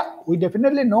deficit. Yeah, we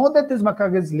definitely know that this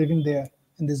macaque is living there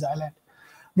in this island,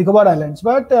 Nicobar Islands,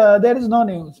 but there is no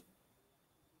news.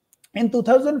 In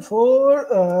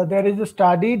 2004, there is a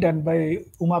study done by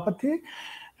Umapati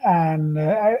and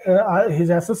his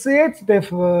associates. They this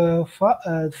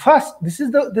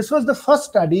was the first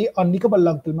study on Nicobar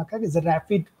long-tailed macaque. It's a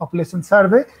rapid population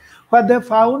survey where they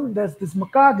found that this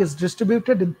macaque is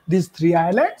distributed in these 3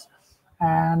 islands.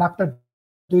 And after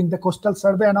doing the coastal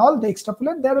survey and all, they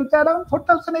extrapolate there will be around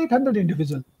 4,800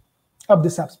 individuals of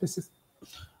this subspecies.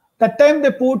 That time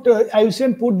they put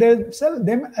IUCN put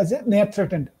them as a near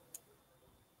threatened.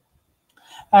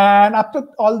 And after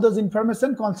all those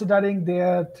information, considering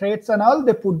their threats and all,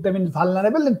 they put them in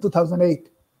vulnerable in 2008.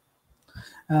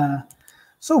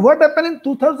 So what happened in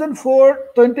 2004,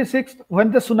 26,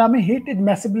 when the tsunami hit, it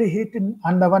massively hit in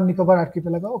Andaman Nicobar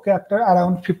archipelago. Okay, after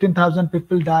around 15,000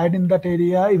 people died in that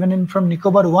area. Even from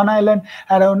Nicobar, one island,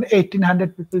 around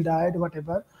 1,800 people died,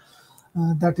 whatever.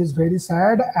 That is very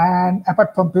sad. And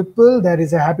apart from people, there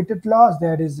is a habitat loss,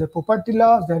 there is a property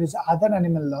loss, there is other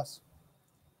animal loss.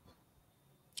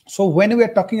 So when we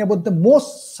are talking about the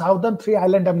most southern 3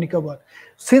 island of Nicobar,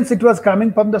 since it was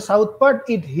coming from the south part,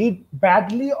 it hit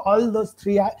badly all those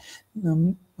 3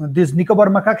 this Nicobar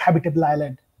macaque habitable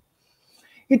island.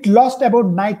 It lost about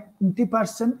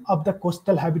 90% of the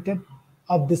coastal habitat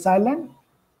of this island,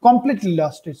 completely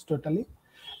lost it totally,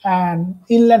 and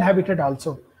inland habitat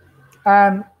also.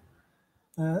 And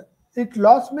it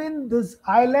lost means this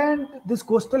island, this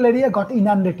coastal area got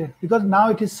inundated because now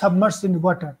it is submerged in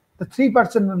water. The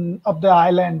 3% of the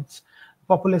island's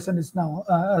population is now,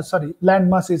 land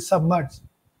mass is submerged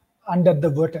under the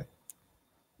water.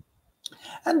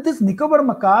 And this Nicobar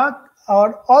macaque,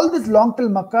 or all these long-tail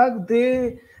macaque,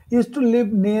 they used to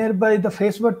live nearby the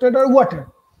freshwater or water.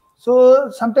 So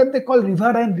sometimes they call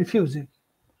riverine refuge.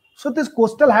 So these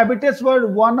coastal habitats were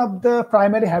one of the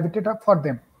primary habitat for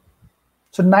them.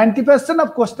 So 90%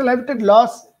 of coastal habitat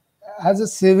loss has a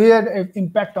severe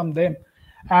impact on them,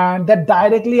 and that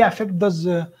directly affect those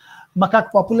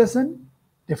macaque population.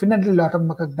 Definitely a lot of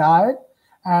macaque died,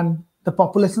 and the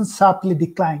population sharply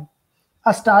declined.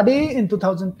 A study in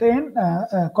 2010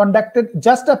 conducted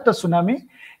just after tsunami,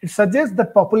 it suggests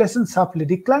that population sharply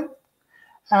declined,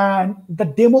 and the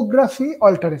demography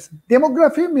alteration.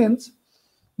 Demography means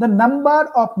the number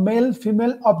of male,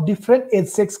 female of different age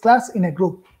sex class in a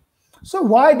group. So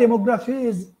why demography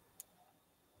is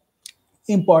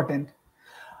important?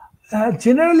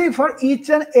 Generally, for each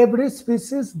and every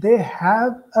species, they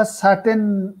have a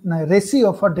certain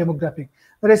ratio for demographic.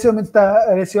 Ratio means the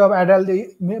ratio of adult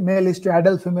male is to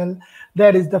adult female.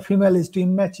 There is the female is to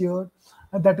immature.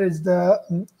 That is the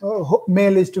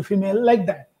male is to female, like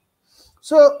that.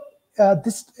 So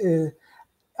this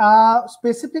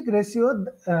specific ratio,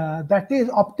 that is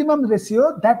optimum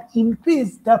ratio, that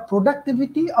increase the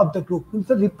productivity of the group, means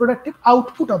the reproductive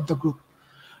output of the group.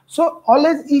 So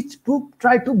always each group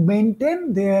try to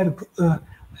maintain their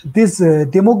this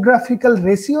demographical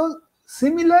ratio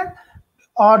similar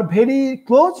or very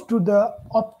close to the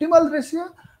optimal ratio,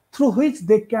 through which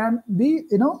they can be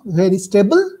very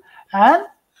stable and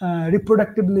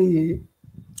reproductively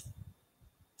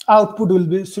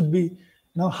output should be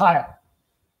higher.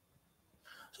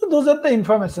 So those are the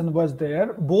information was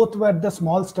there. Both were the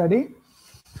small study.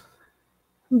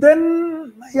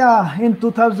 Then, yeah, in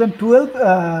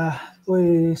 2012,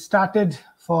 we started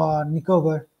for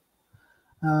Nicobar.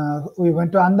 We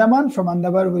went to Andaman. From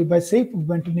Andaman, by ship, we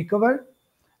went to Nicobar.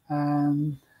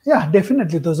 And yeah,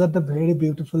 definitely, those are the very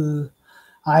beautiful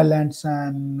islands.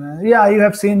 And yeah, you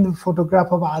have seen the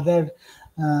photograph of other,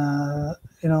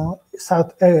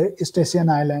 South East Asian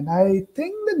island. I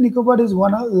think that Nicobar is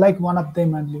one of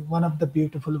them, only one of the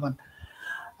beautiful one.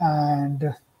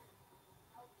 And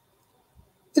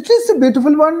it is a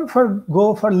beautiful one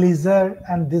for leisure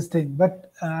and this thing.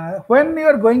 But when you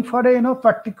are going for a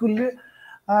particular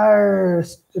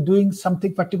doing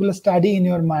something particular study in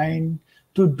your mind,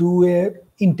 to do a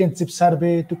intensive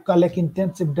survey, to collect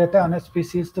intensive data on a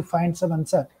species to find some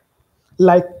answer,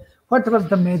 like what was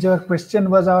the major question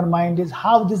was our mind is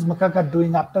how these macaques are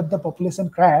doing after the population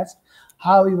crash,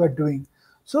 how you are doing.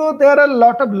 So there are a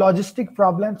lot of logistic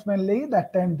problems mainly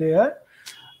that time there.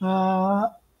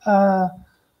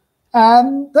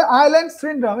 And the island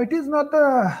syndrome, it is not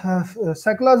a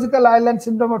psychological island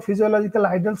syndrome or physiological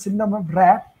island syndrome of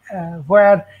rat,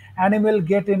 where animal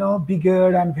get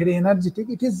bigger and very energetic.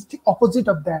 It is the opposite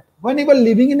of that. When you are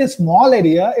living in a small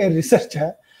area, a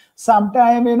researcher,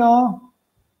 sometime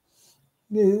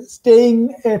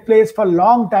staying a place for a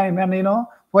long time, and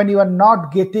when you are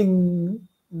not getting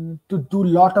to do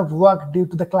lot of work due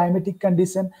to the climatic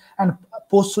condition and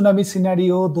post tsunami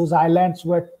scenario, those islands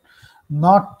were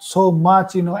not so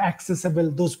much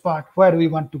accessible, those part where we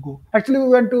want to go. Actually, we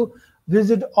went to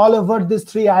visit all over these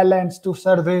 3 islands to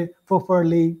survey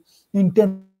properly,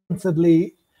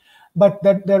 intensively, but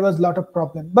that there was a lot of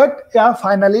problem. But yeah,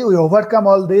 finally we overcome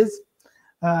all this,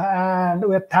 and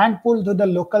we are thankful to the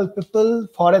local people,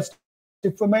 forest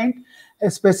department,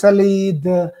 especially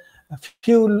the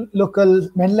few local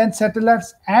mainland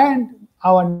settlers and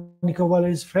our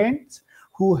Nicobarese friends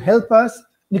who help us.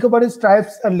 Nicobarese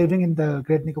tribes are living in the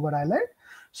Great Nicobar Island.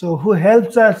 so who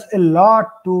helps us a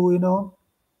lot to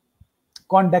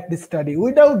conduct this study.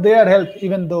 Without their help,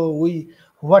 even though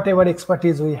whatever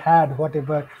expertise we had,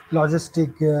 whatever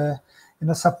logistic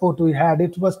support we had,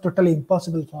 it was totally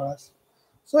impossible for us.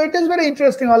 So it is very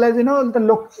interesting always,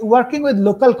 working with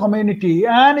local community,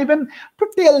 and even to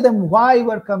tell them why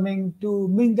we're coming, to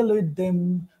mingle with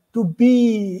them, to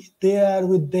be there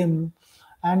with them,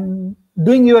 and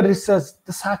doing your research,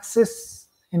 the success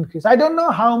increase. I don't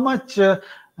know how much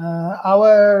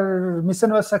our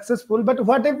mission was successful, but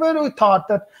whatever we thought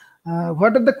that,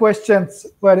 what are the questions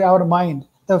were in our mind?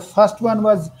 The first one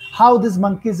was how these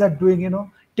monkeys are doing,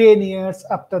 10 years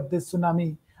after this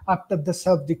tsunami, after the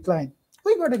self-decline.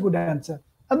 We got a good answer.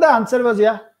 And the answer was,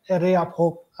 yeah, a ray of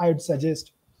hope, I would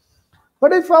suggest.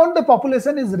 But I found the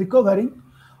population is recovering,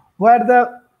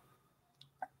 where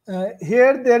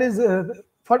here there is,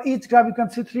 for each graph, you can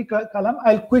see 3 columns.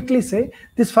 I'll quickly say,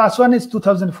 this first one is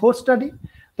 2004 study.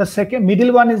 The second,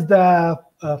 middle one is the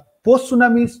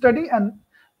post-tsunami study, and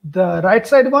the right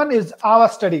side one is our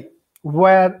study,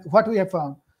 where what we have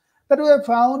found. That we have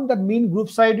found that mean group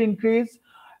size increase,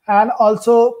 and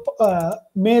also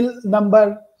male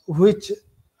number, which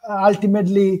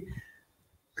ultimately,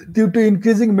 due to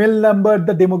increasing male number,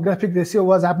 the demographic ratio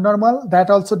was abnormal. That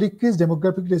also decreased.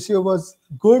 Demographic ratio was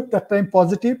good, that time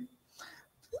positive.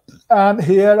 And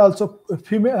here also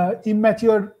female,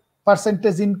 immature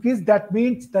percentage increase. That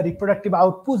means the reproductive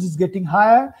output is getting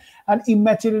higher, and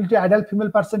immaturity adult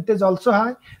female percentage also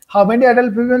high. How many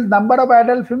adult female? Number of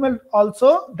adult female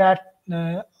also that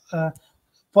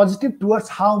positive towards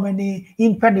how many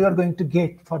infant you are going to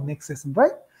get for next session,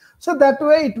 right? So that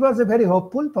way it was a very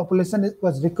hopeful. Population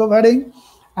was recovering,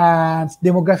 and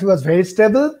demography was very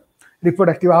stable.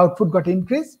 Reproductive output got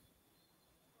increased.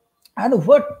 And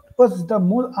what was the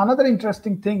another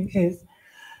interesting thing is,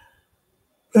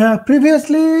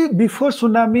 previously, before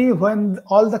tsunami, when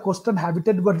all the coastal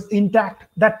habitat was intact,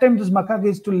 that time this macaque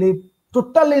used to live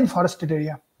totally in forested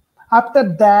area. After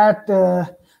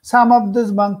that, some of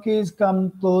these monkeys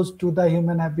come close to the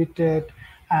human habitat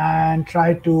and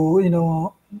try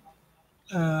to,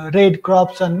 raid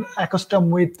crops and accustom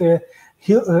with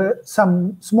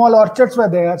some small orchards were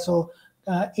there, so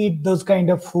eat those kind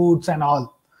of foods and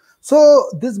all. So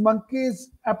these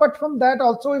monkeys, apart from that,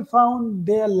 also we found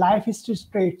their life history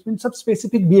traits, in some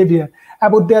specific behavior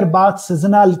about their birth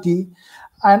seasonality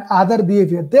and other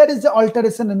behavior. There is an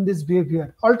alteration in this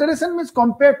behavior. Alteration means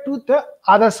compared to the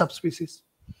other subspecies.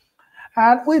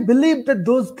 And we believe that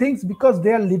those things, because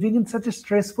they are living in such a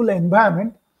stressful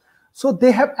environment, so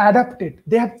they have adapted,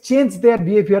 they have changed their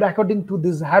behavior according to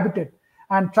this habitat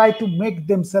and try to make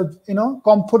themselves,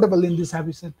 comfortable in this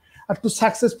habitat, or to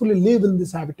successfully live in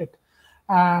this habitat.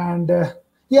 And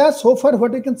yeah, so far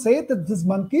what we can say that these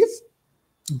monkeys,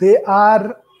 they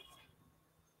are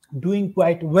doing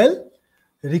quite well,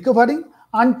 recovering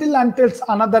until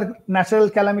another natural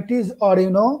calamities, or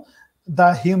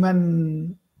the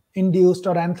human induced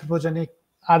or anthropogenic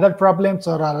other problems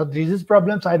or other disease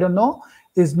problems, I don't know,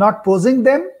 is not posing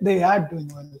them. They are doing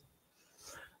well.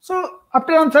 So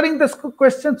after answering these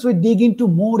questions, we dig into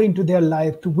more into their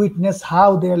life to witness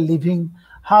how they are living,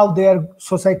 how their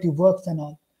society works and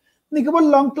all. Nicobar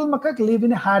long-tailed macaque live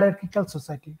in a hierarchical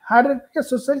society. Hierarchical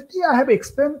society, I have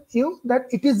explained you that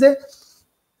it is a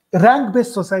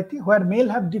rank-based society where male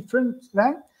have different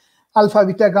rank, alpha,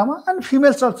 beta, gamma, and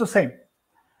females also same.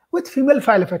 With female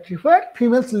phylopatry, where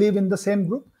females live in the same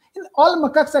group. In all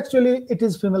macaques, actually, it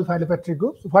is female phylopatry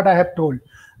groups. What I have told,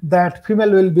 that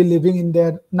female will be living in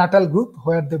their natal group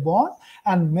where they born,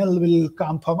 and male will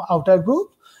come from outer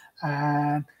group.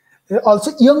 And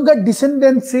also younger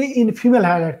descendancy in female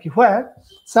hierarchy, where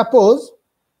suppose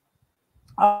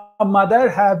a mother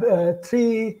have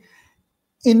 3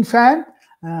 infant,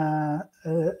 A,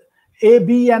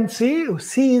 B, and C.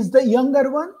 C is the younger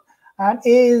one, and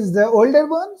A is the older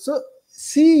one. So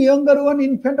C, younger one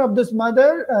infant of this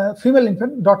mother, female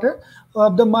infant, daughter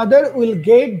of the mother, will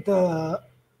get the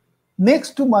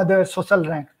next to mother social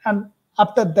rank, and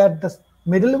after that the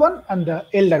middle one and the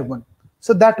elder one.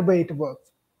 So that way it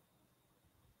works.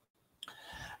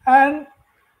 And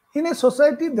in a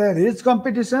society there is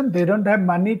competition. They don't have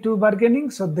money to bargaining,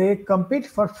 so they compete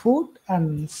for food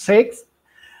and sex.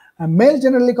 And male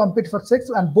generally compete for sex,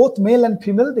 and both male and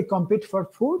female, they compete for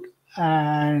food.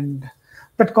 And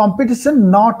that competition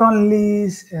not only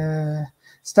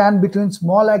stand between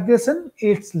small aggression,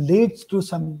 it leads to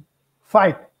some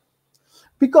fight.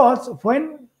 Because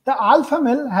when the alpha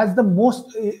male has the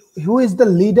most, who is the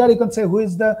leader, you can say, who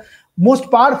is the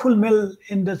most powerful male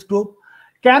in this group,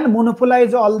 can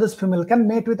monopolize all this female, can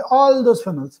mate with all those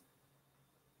females,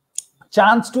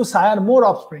 chance to sire more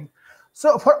offspring.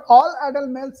 So for all adult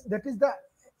males, that is the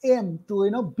aim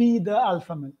to be the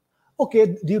alpha male.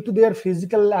 Okay, due to their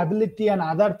physical ability and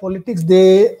other politics,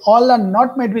 they all are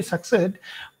not made to succeed,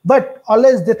 but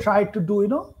always they try to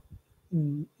do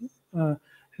mm,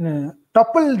 uh,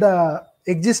 topple the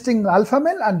existing alpha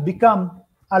male and become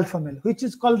alpha male, which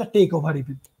is called the takeover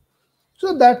event.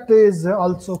 So that is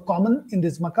also common in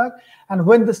this macaque. And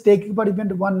when this takeover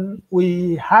event one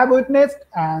we have witnessed,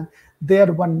 and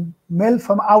there one male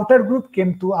from outer group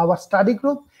came to our study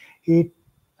group, it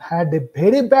had a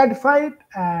very bad fight,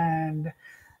 and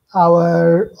a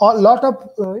lot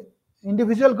of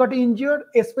individual got injured,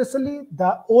 especially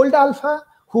the old alpha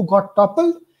who got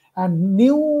toppled, and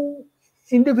new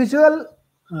individual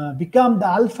become the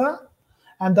alpha,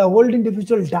 and the old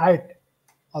individual died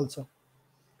also.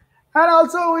 And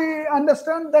also we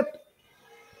understand that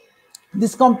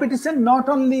this competition not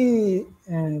only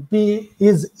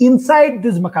is inside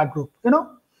this macaque group,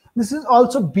 this is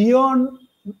also beyond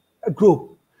a group.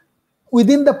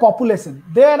 Within the population,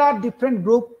 there are different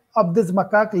group of this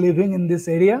macaque living in this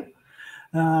area.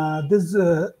 This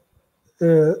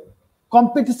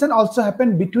competition also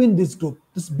happened between this group,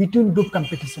 this between group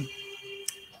competition.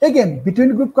 Again,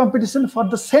 between group competition for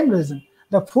the same reason,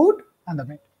 the food and the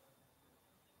meat.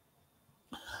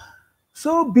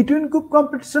 So between group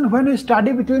competition, when we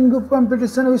study between group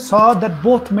competition, we saw that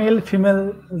both male,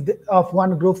 female of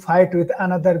one group fight with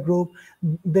another group.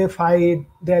 They fight,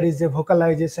 there is a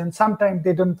vocalization. Sometimes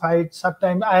they don't fight.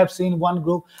 Sometimes I have seen one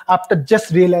group, after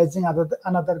just realizing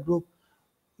another group,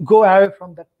 go away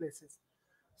from that places.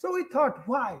 So we thought,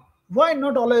 why? Why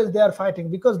not always they are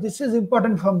fighting? Because this is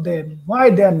important from them.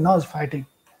 Why they are not fighting?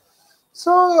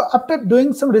 So after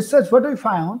doing some research, what we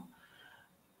found,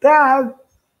 that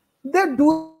they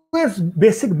do a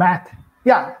basic math.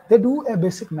 Yeah, they do a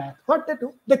basic math. What they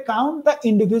do, they count the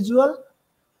individual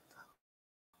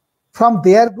from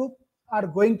their group are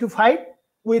going to fight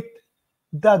with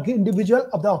the individual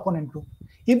of the opponent group.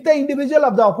 If the individual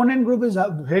of the opponent group is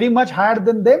very much higher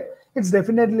than them,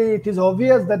 it is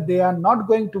obvious that they are not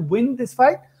going to win this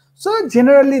fight. So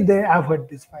generally they avoid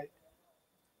this fight.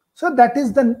 So that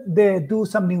is they do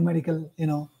some numerical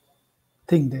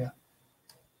thing there.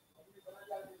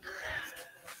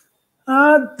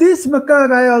 This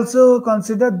macaque, I also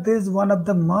consider this one of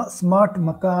the smart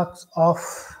macaques of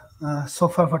so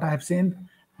far what I have seen.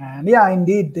 And yeah,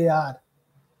 indeed they are.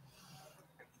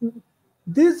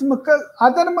 These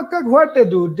other macaque, what they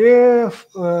do, they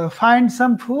find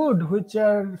some food, which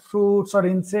are fruits or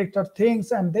insects or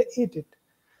things, and they eat it.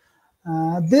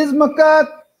 These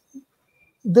macaque,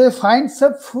 they find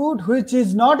some food which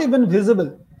is not even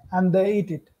visible, and they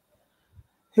eat it.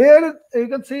 Here you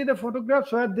can see the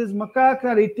photographs where these macaques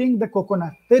are eating the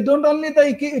coconut. They don't only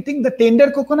eating the tender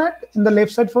coconut in the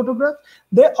left side photograph,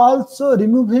 they also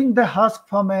removing the husk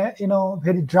from a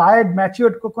very dried,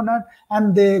 matured coconut,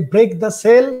 and they break the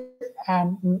shell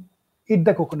and eat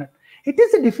the coconut. It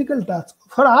is a difficult task.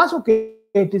 For us, okay,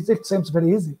 it seems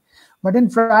very easy. But in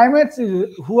primates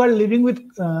who are living with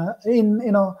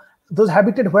in those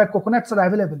habitats where coconuts are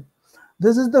available,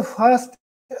 this is the first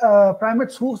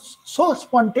primates who so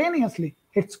spontaneously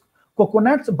eats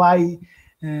coconuts by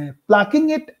plucking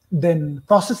it, then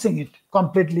processing it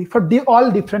completely for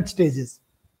all different stages.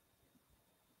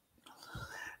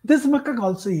 This macaque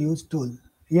also used tool,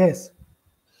 yes.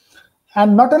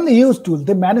 And not only use tool,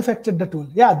 they manufactured the tool.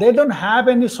 Yeah, they don't have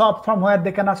any shop from where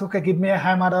they can ask, okay, give me a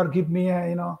hammer or give me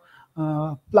a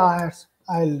pliers.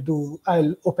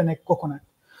 I'll open a coconut,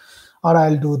 or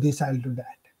I'll do this, I'll do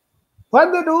that.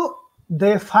 What they do,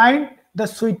 they find the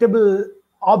suitable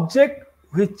object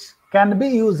which can be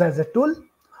used as a tool,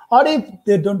 or if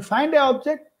they don't find an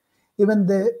object, even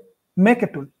they make a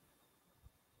tool.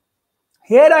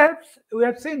 Here we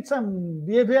have seen some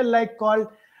behavior like called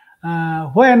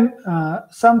when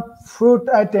some fruit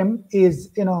item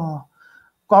is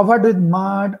covered with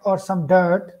mud or some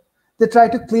dirt, they try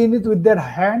to clean it with their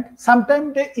hand.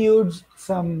 Sometimes they use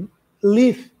some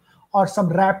leaf or some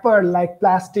wrapper like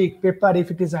plastic, paper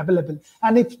if it is available.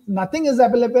 And if nothing is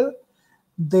available,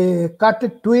 they cut a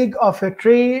twig of a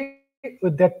tree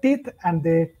with their teeth and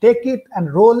they take it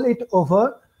and roll it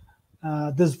over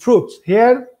these fruits.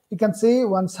 Here you can see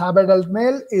one sub-adult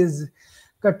male is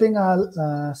cutting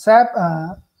a sap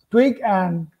twig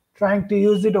and trying to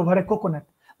use it over a coconut.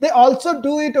 They also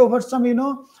do it over some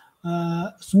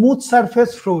smooth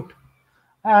surface fruit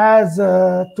as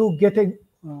to get a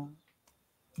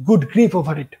good grip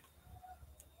over it.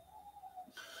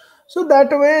 So that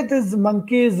way, these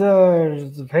monkeys are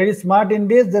very smart in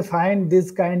this. They find this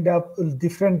kind of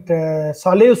different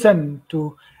solution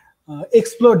to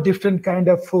explore different kind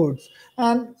of foods.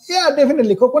 And yeah,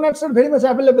 definitely coconuts are very much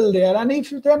available there. And if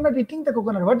they are not eating the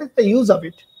coconut, what is the use of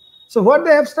it? So what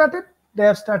they have started? They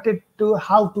have started to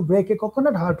how to break a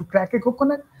coconut, how to crack a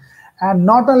coconut, and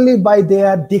not only by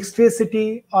their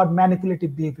dexterity or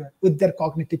manipulative behavior, with their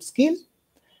cognitive skill,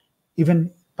 even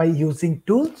by using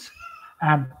tools,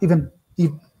 and even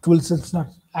if tools is not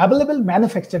available,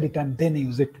 manufacture it and then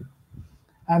use it.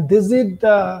 And this is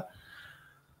the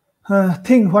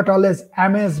thing what always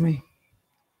amazes me.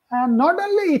 And not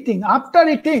only eating, after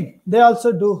eating, they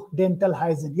also do dental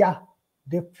hygiene. Yeah,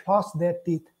 they floss their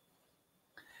teeth.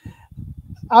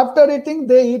 After eating,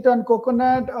 they eat on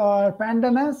coconut or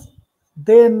pandanus.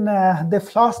 Then they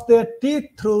floss their teeth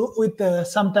through with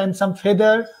sometimes some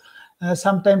feather,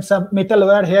 sometimes some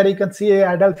metalware. Here you can see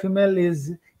an adult female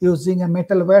is using a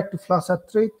metalware to floss her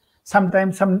teeth.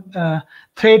 Sometimes some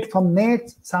thread from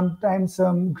nets, sometimes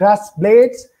some grass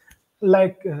blades,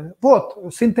 like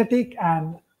both synthetic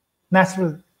and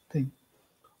natural thing.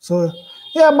 So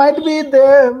yeah, might be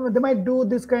they might do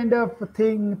this kind of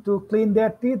thing to clean their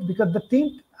teeth, because the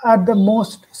teeth are the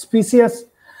most species,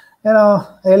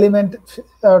 element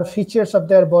or features of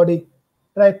their body,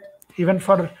 right? Even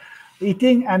for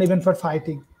eating and even for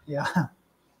fighting. Yeah.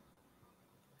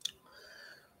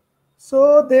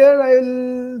 So there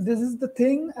I'll. This is the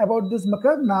thing about this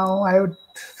macaque. Now I would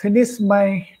finish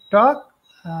my talk.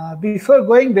 Before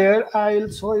going there,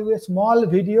 I'll show you a small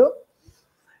video.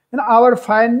 Our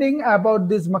finding about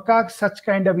this macaque, such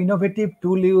kind of innovative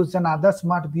tool use and other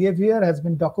smart behavior, has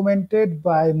been documented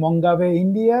by Mongawe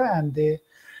India, and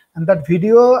that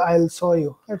video I'll show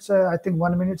you. It's I think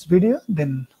 1 minute video.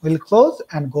 Then we'll close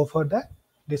and go for the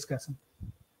discussion.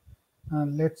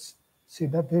 Let's see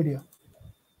the video.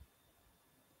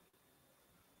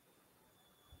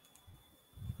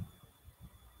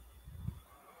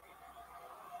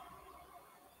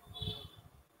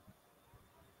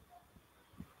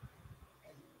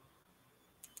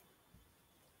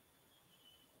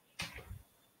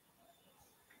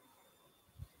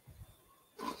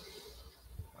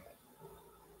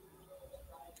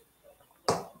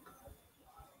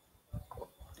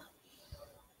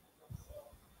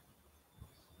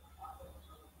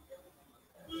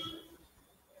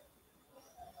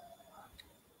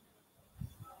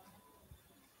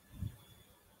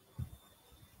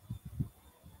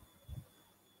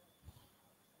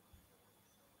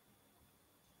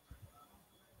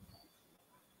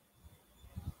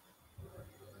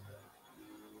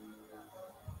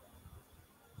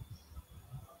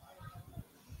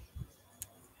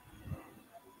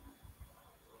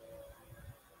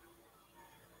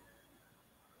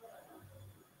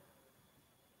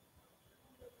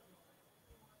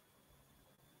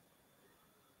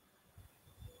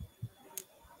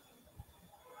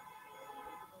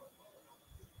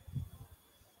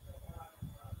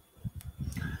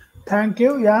 Thank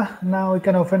you. Yeah, now we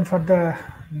can open for the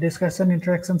discussion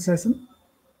interaction session.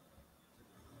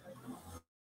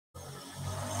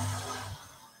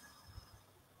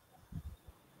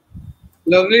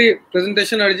 Lovely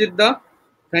presentation, Arjit Da.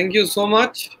 Thank you so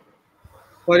much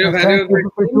for your Thank valuable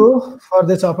you time. too for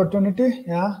this opportunity.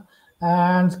 Yeah,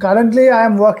 and currently I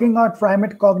am working on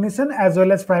primate cognition as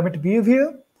well as primate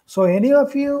behavior. So any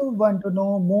of you want to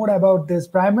know more about these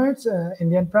primates,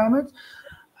 Indian primates,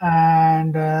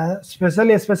 and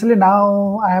especially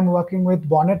now I am working with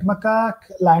bonnet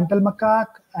macaque, lion-tailed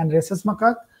macaque, and rhesus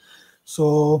macaque.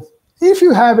 So if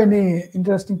you have any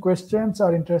interesting questions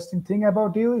or interesting thing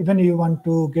about you, even you want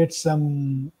to get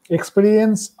some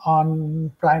experience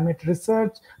on primate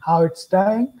research, how it's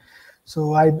dying.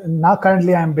 So now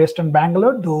currently I'm based in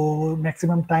Bangalore, though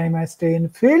maximum time I stay in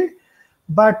field.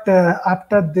 But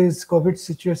after this COVID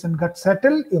situation got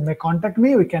settled, you may contact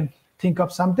me. We can think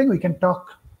of something. We can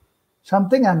talk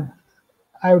something, and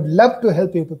I would love to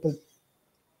help you people.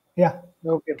 Yeah.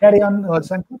 Okay. Carry on,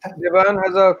 Devan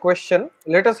has a question.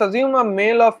 Let us assume a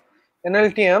male of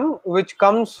NLTM which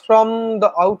comes from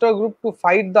the outer group to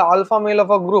fight the alpha male of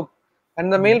a group,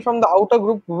 and the male from the outer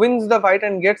group wins the fight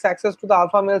and gets access to the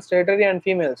alpha male's territory and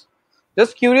females.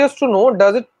 Just curious to know,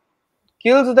 does it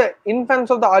kills the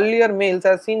infants of the earlier males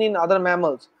as seen in other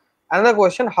mammals? Another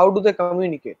question, how do they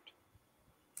communicate?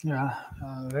 Yeah,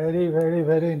 very, very,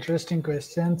 very interesting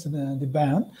questions, the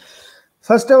ban.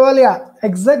 First of all, yeah,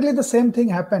 exactly the same thing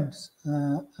happens.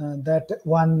 That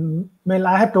one male,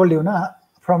 I have told you,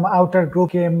 from outer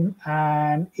group came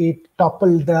and it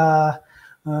toppled the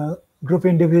group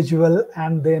individual,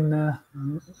 and then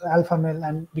alpha male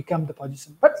and become the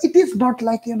position. But it is not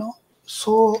like,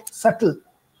 so subtle.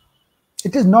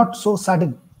 It is not so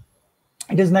sudden.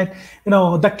 It is like,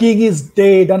 the king is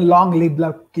dead and long live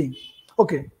the king.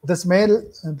 okay, this male,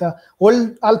 the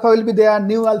old alpha will be there,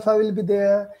 new alpha will be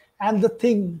there, and the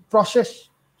thing process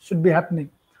should be happening.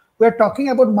 We are talking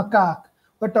about macaque.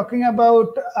 We're talking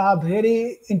about a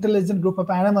very intelligent group of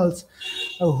animals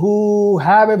who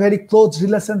have a very close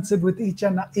relationship with each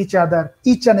other,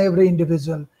 each and every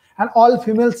individual, and all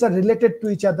females are related to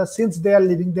each other since they are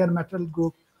living their maternal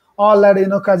group. All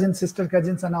are cousins, sister,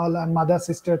 cousins, and all are mother,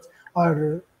 sisters,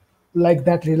 or like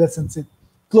that relationship,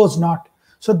 close knot.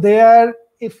 So there,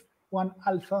 if one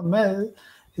alpha male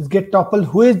is get toppled,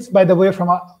 who is by the way from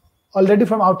already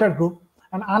from outer group,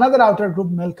 and another outer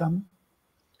group male come,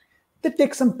 they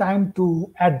take some time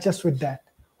to adjust with that.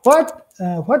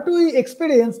 What do we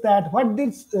experience that what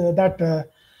did that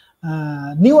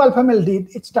new alpha male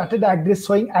did? It started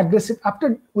showing aggressive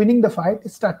after winning the fight. It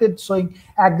started showing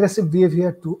aggressive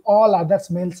behavior to all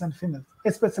others, males and females,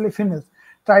 especially females.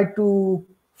 Tried to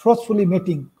forcefully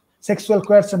mating, sexual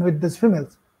coercion with these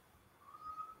females,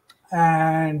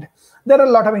 and there are a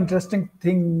lot of interesting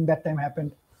things that time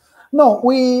happened. No,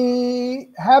 we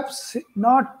have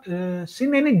not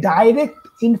seen any direct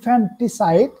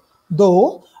infanticide,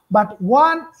 though, but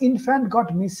one infant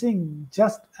got missing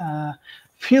just a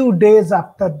few days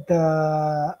after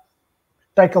the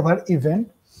takeover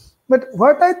event. But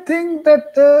what I think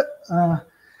that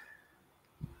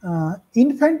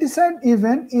infanticide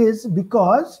event is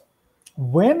because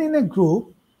when in a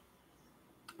group,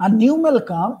 a new male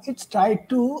comes, it's tried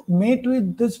to mate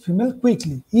with this female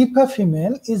quickly. If a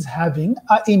female is having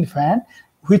an infant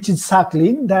which is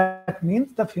suckling, that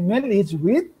means the female is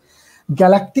with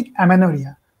galactic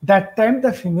amenorrhea. That time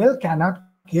the female cannot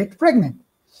get pregnant.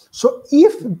 So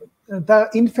if the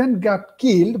infant got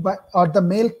killed or the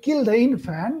male killed the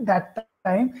infant, that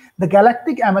time the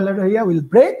galactic amenorrhea will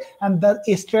break and the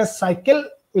estrous cycle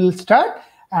will start.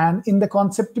 And in the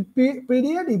conceptive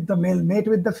period, if the male mate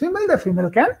with the female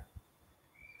can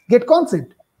get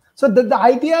conceived. So the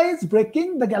idea is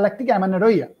breaking the galactic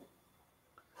amenorrhea.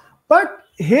 But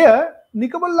here,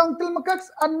 Nicobar long-tailed macaques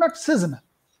are not seasonal.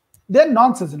 They're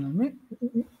non-seasonal.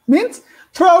 Means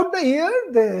throughout the year,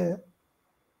 they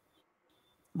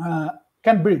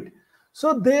can breed.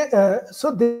 So they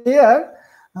are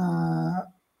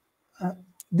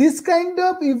this kind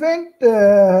of event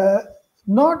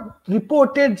not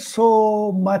reported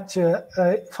so much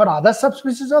for other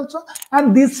subspecies also,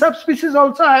 and these subspecies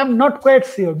also I am not quite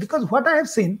sure, because what I have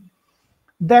seen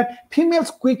that females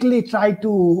quickly try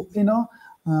to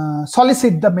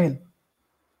solicit the male,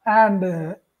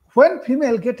 and when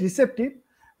female get receptive,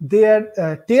 their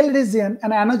tail region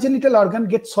and anogenital organ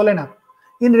get swollen up.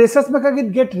 In rhesus macaque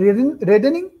it get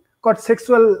reddening, called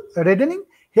sexual reddening.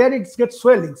 Here it gets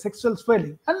swelling, sexual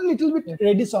swelling, and a little bit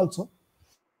reddish also.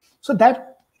 So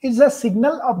that is a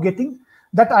signal of getting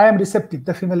that I am receptive.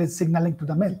 The female is signaling to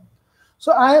the male.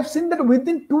 So I have seen that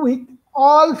within 2 weeks,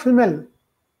 all female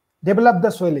develop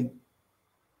the swelling,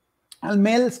 and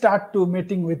male start to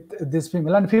mating with this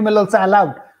female, and female also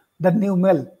allowed the new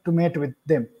male to mate with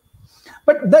them.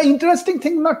 But the interesting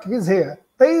thing not is here.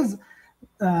 There is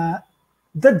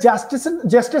the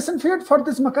gestation period for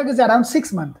this macaque is around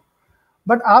 6 months.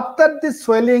 But after this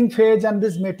swelling phase and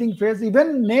this mating phase,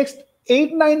 even next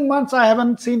 8-9 months, I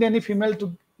haven't seen any female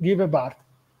to give a birth.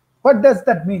 What does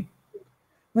that mean?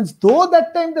 Means though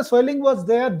that time the swelling was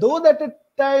there, though that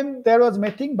time there was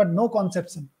mating, but no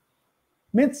conception.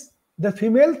 Means the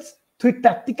females, through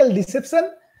tactical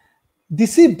deception,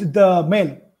 deceived the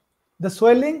male. The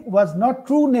swelling was not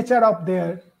true nature of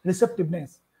their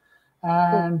receptiveness.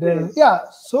 And yeah,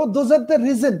 so those are the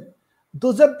reason.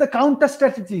 Those are the counter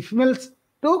strategy females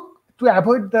took to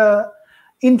avoid the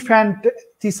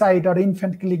infanticide or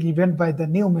infant killing event by the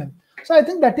new male. So I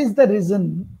think that is the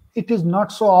reason it is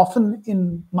not so often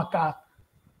in macaque.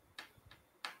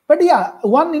 But yeah,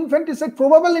 one infanticide,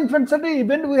 probable infanticide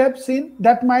event we have seen,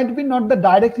 that might be not the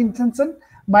direct intention,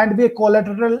 might be a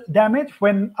collateral damage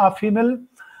when a female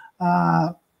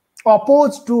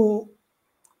opposed to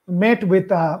mate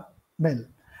with a male.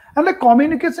 And the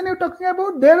communication you're talking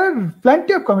about, there are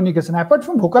plenty of communication. Apart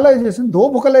from vocalization, though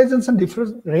vocalizations in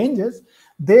different ranges,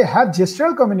 they have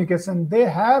gestural communication, they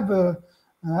have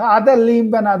other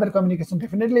limb and other communication.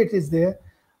 Definitely it is there.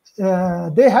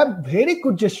 They have very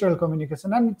good gestural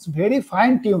communication, and it's very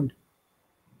fine-tuned.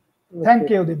 Okay. Thank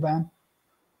you, Divan.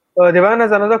 Divan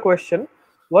has another question.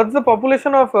 What's the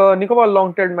population of Nicobar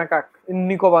long-tailed macaque in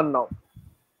Nicobar now?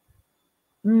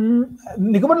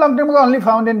 Nicobar long-tailed macaque only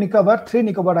found in Nicobar, 3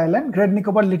 Nicobar Island, Great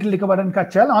Nicobar, Little Nicobar, and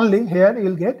Kachal. Only here you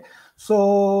will get.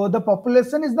 So the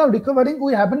population is now recovering.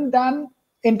 We haven't done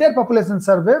entire population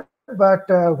survey, but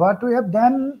what we have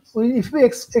done, if we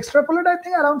extrapolate, I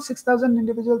think around 6,000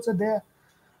 individuals are there.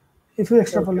 If we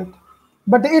extrapolate.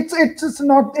 but it's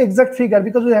not exact figure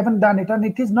because we haven't done it, and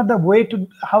it is not the way to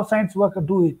how science work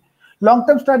do it. Long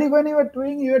term study, when you are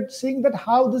doing, you are seeing that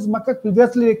how this macaque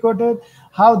previously recorded,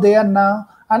 how they are now,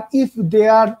 and if they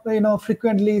are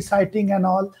frequently sighting and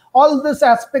all this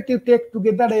aspect you take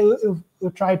together, you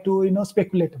try to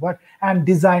speculate what and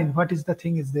design what is the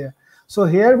thing is there. So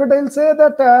here what I'll say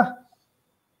that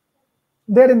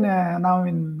they're in now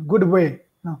in good way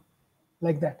now,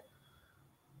 like that.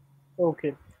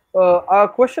 Okay. A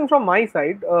question from my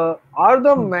side. Are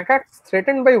the macaques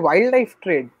threatened by wildlife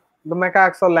trade? The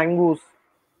macaques or langoose?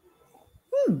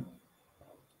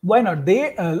 Why not?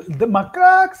 The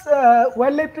macaques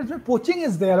wildlife poaching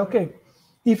is there. Okay,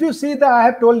 if you see I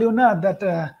have told you now that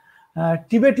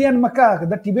Tibetan macaque,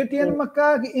 the Tibetan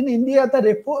macaque in India, the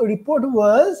report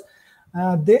was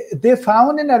they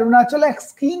found in Arunachal a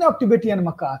skin of Tibetan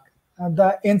macaque.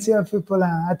 The NCR people,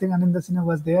 I think Ananda Sinha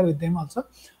was there with them also.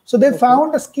 So they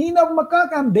found a skin of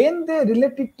macaque and then they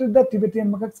related to the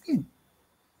Tibetan macaque skin.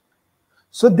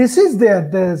 So this is there.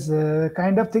 There's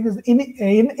kind of thing is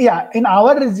in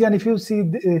our region. If you see,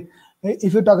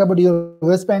 if you talk about your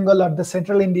West Bengal or the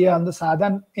Central India and the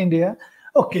Southern India,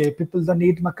 okay, people don't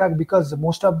eat macaque because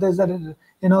most of these are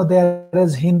there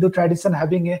is Hindu tradition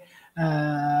having a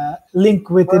link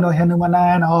with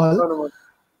Hanumana and all.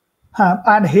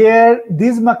 And here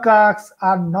these macaques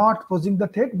are not posing the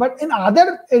threat, but in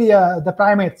other area the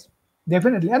primates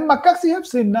definitely, and macaques you have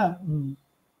seen now.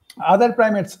 Other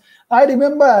primates. I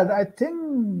remember, I think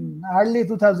early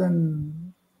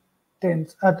 2010,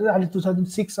 early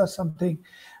 2006 or something,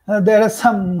 there is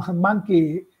some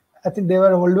monkey, I think they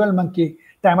were old world monkey,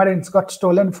 tamarins got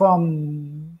stolen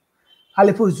from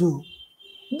Alipur Zoo.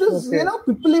 This,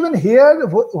 people even here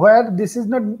where this is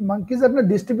not, monkeys are not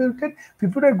distributed,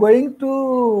 people are going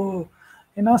to,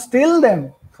 steal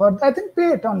them for, I think,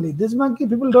 pet only. This monkey,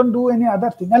 people don't do any other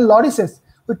thing. And lorises,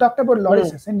 we talked about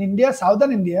lorises. In India,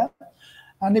 southern India,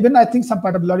 and even I think some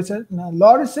part of lorises,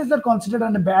 lorises are considered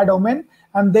a bad omen,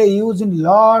 and they use in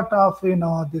lot of,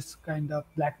 this kind of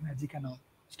black magic and all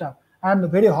stuff. And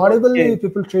very horribly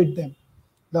people treat them,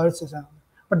 lorises.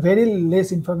 But very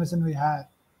less information we have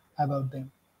about them.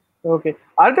 Okay.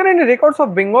 Are there any records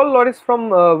of Bengal loris from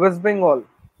West Bengal?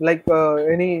 Like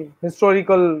any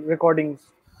historical recordings?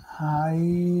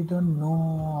 I don't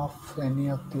know of any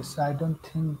of this. I don't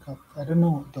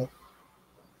know though.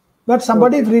 But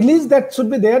somebody released that should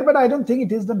be there, but I don't think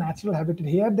it is the natural habitat.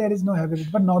 Here there is no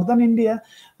habitat. But northern India,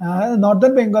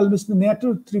 northern Bengal, which is near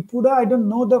to Tripura, I don't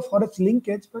know the forest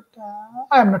linkage, but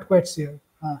I am not quite sure.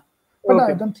 But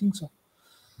I don't think so.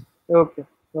 Okay.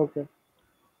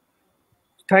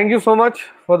 Thank you so much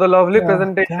for the lovely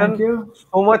presentation. Thank you.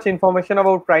 So much information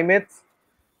about primates.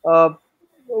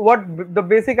 What the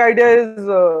basic idea is,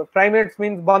 primates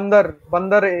means bandar.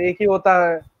 Bandar ek hi hota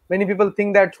hai. Many people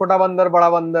think that chota bandar,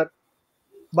 bada bandar.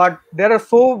 But there are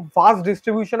so vast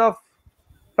distribution of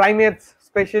primates,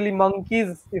 especially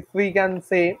monkeys, if we can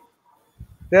say.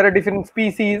 There are different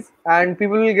species, and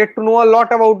people will get to know a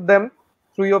lot about them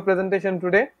through your presentation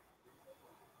today.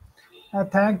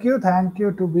 Thank you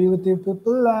to be with you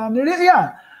people. And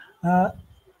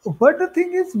but the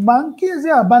thing is, monkeys,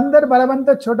 bandar, bada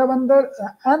bandar, chota bandar,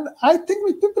 and I think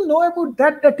if people know about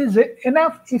that, that is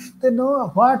enough. If they know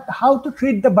how to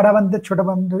treat the bada bandar, chota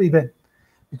bandar even,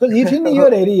 because if in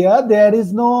your area there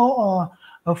is no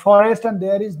forest and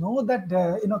there is no that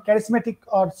charismatic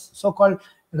or so-called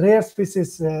rare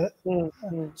species, so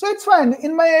it's fine.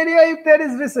 In my area, if there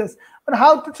is rhesus, but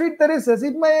how to treat the rhesus?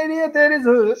 In my area, there is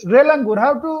real angur.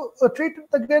 How to treat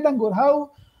the great angur? How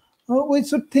we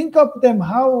should think of them?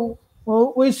 How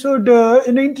we should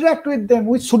interact with them?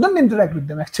 We shouldn't interact with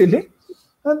them actually.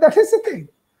 That is the thing.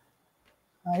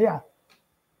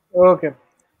 Okay.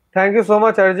 Thank you so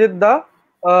much, Arjit Da.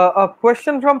 A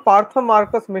question from Partha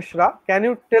Marcus Mishra. Can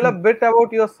you tell a bit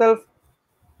about yourself?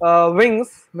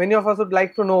 Wings. Many of us would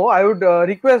like to know. I would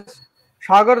request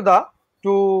Shagarda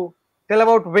to tell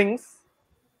about wings.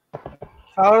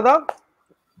 Shagarda,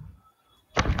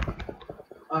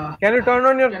 can you turn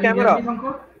on your camera? Can you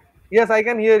hear me, Yes, I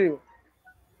can hear you.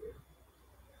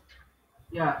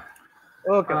 Yeah.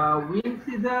 Okay. WINS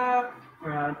is a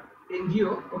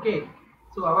NGO. Okay.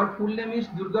 So our full name is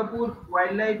Durgapur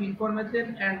Wildlife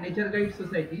Information and Nature Guide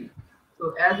Society.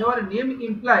 So as our name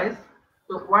implies,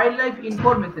 so wildlife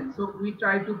information. So we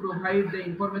try to provide the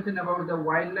information about the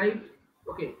wildlife.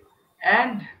 Okay.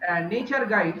 And nature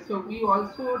guide. So we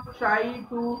also try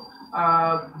to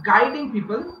guiding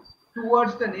people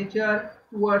towards the nature,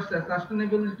 towards the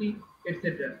sustainability,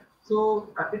 etc. So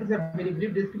it is a very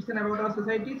brief description about our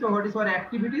society. So what is our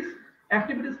activities?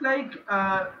 Activities like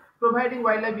providing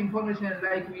wildlife information,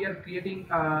 like we are creating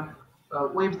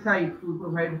website to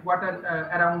provide what are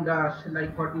around us,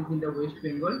 like what is in the West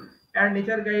Bengal, and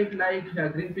nature guide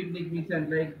like Green Picnic Mission,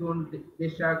 like don't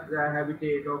destruct the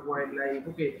habitat of wildlife.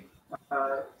 Okay,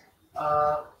 uh,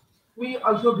 uh, we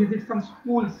also visit some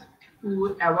schools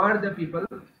to aware the people.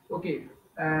 Okay,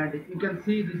 and you can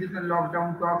see this is a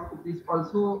lockdown talk. It is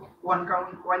also one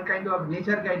kind of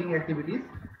nature guiding activities.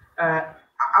 uh,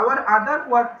 our other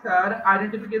works are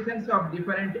identifications of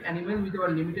different animals with our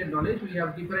limited knowledge. We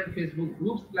have different Facebook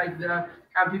groups like the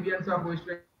amphibians of West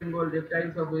Bengal,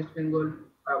 reptiles of West Bengal.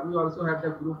 We also have the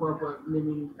group of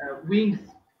naming wings,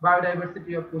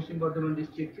 biodiversity of Paschim Bardhaman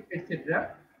district,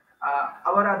 etc.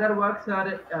 Our other works are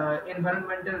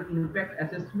environmental impact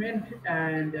assessment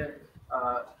and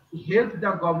help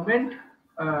the government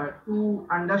to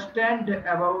understand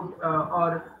about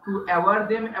or to aware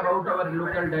them about our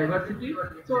local diversity.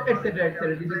 So, etc.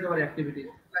 etc. This is our activities.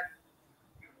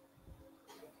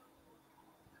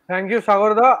 Thank you,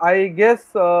 Sagarda. I guess,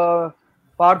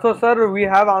 Partho sir, we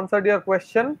have answered your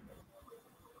question.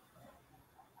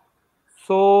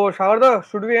 So, Sagarda,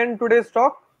 should we end today's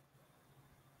talk?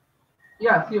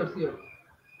 Yeah, sure, sure.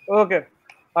 Okay.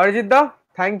 Arjitda,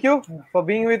 thank you for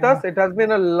being with Uh, us. It has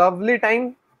been a lovely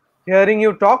time hearing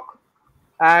you talk.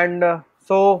 And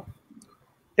so,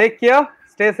 take care,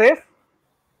 stay safe.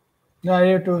 yeah,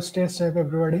 you to stay safe,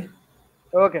 everybody.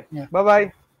 Okay. Yeah, Bye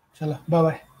bye. chalo, bye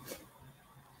bye.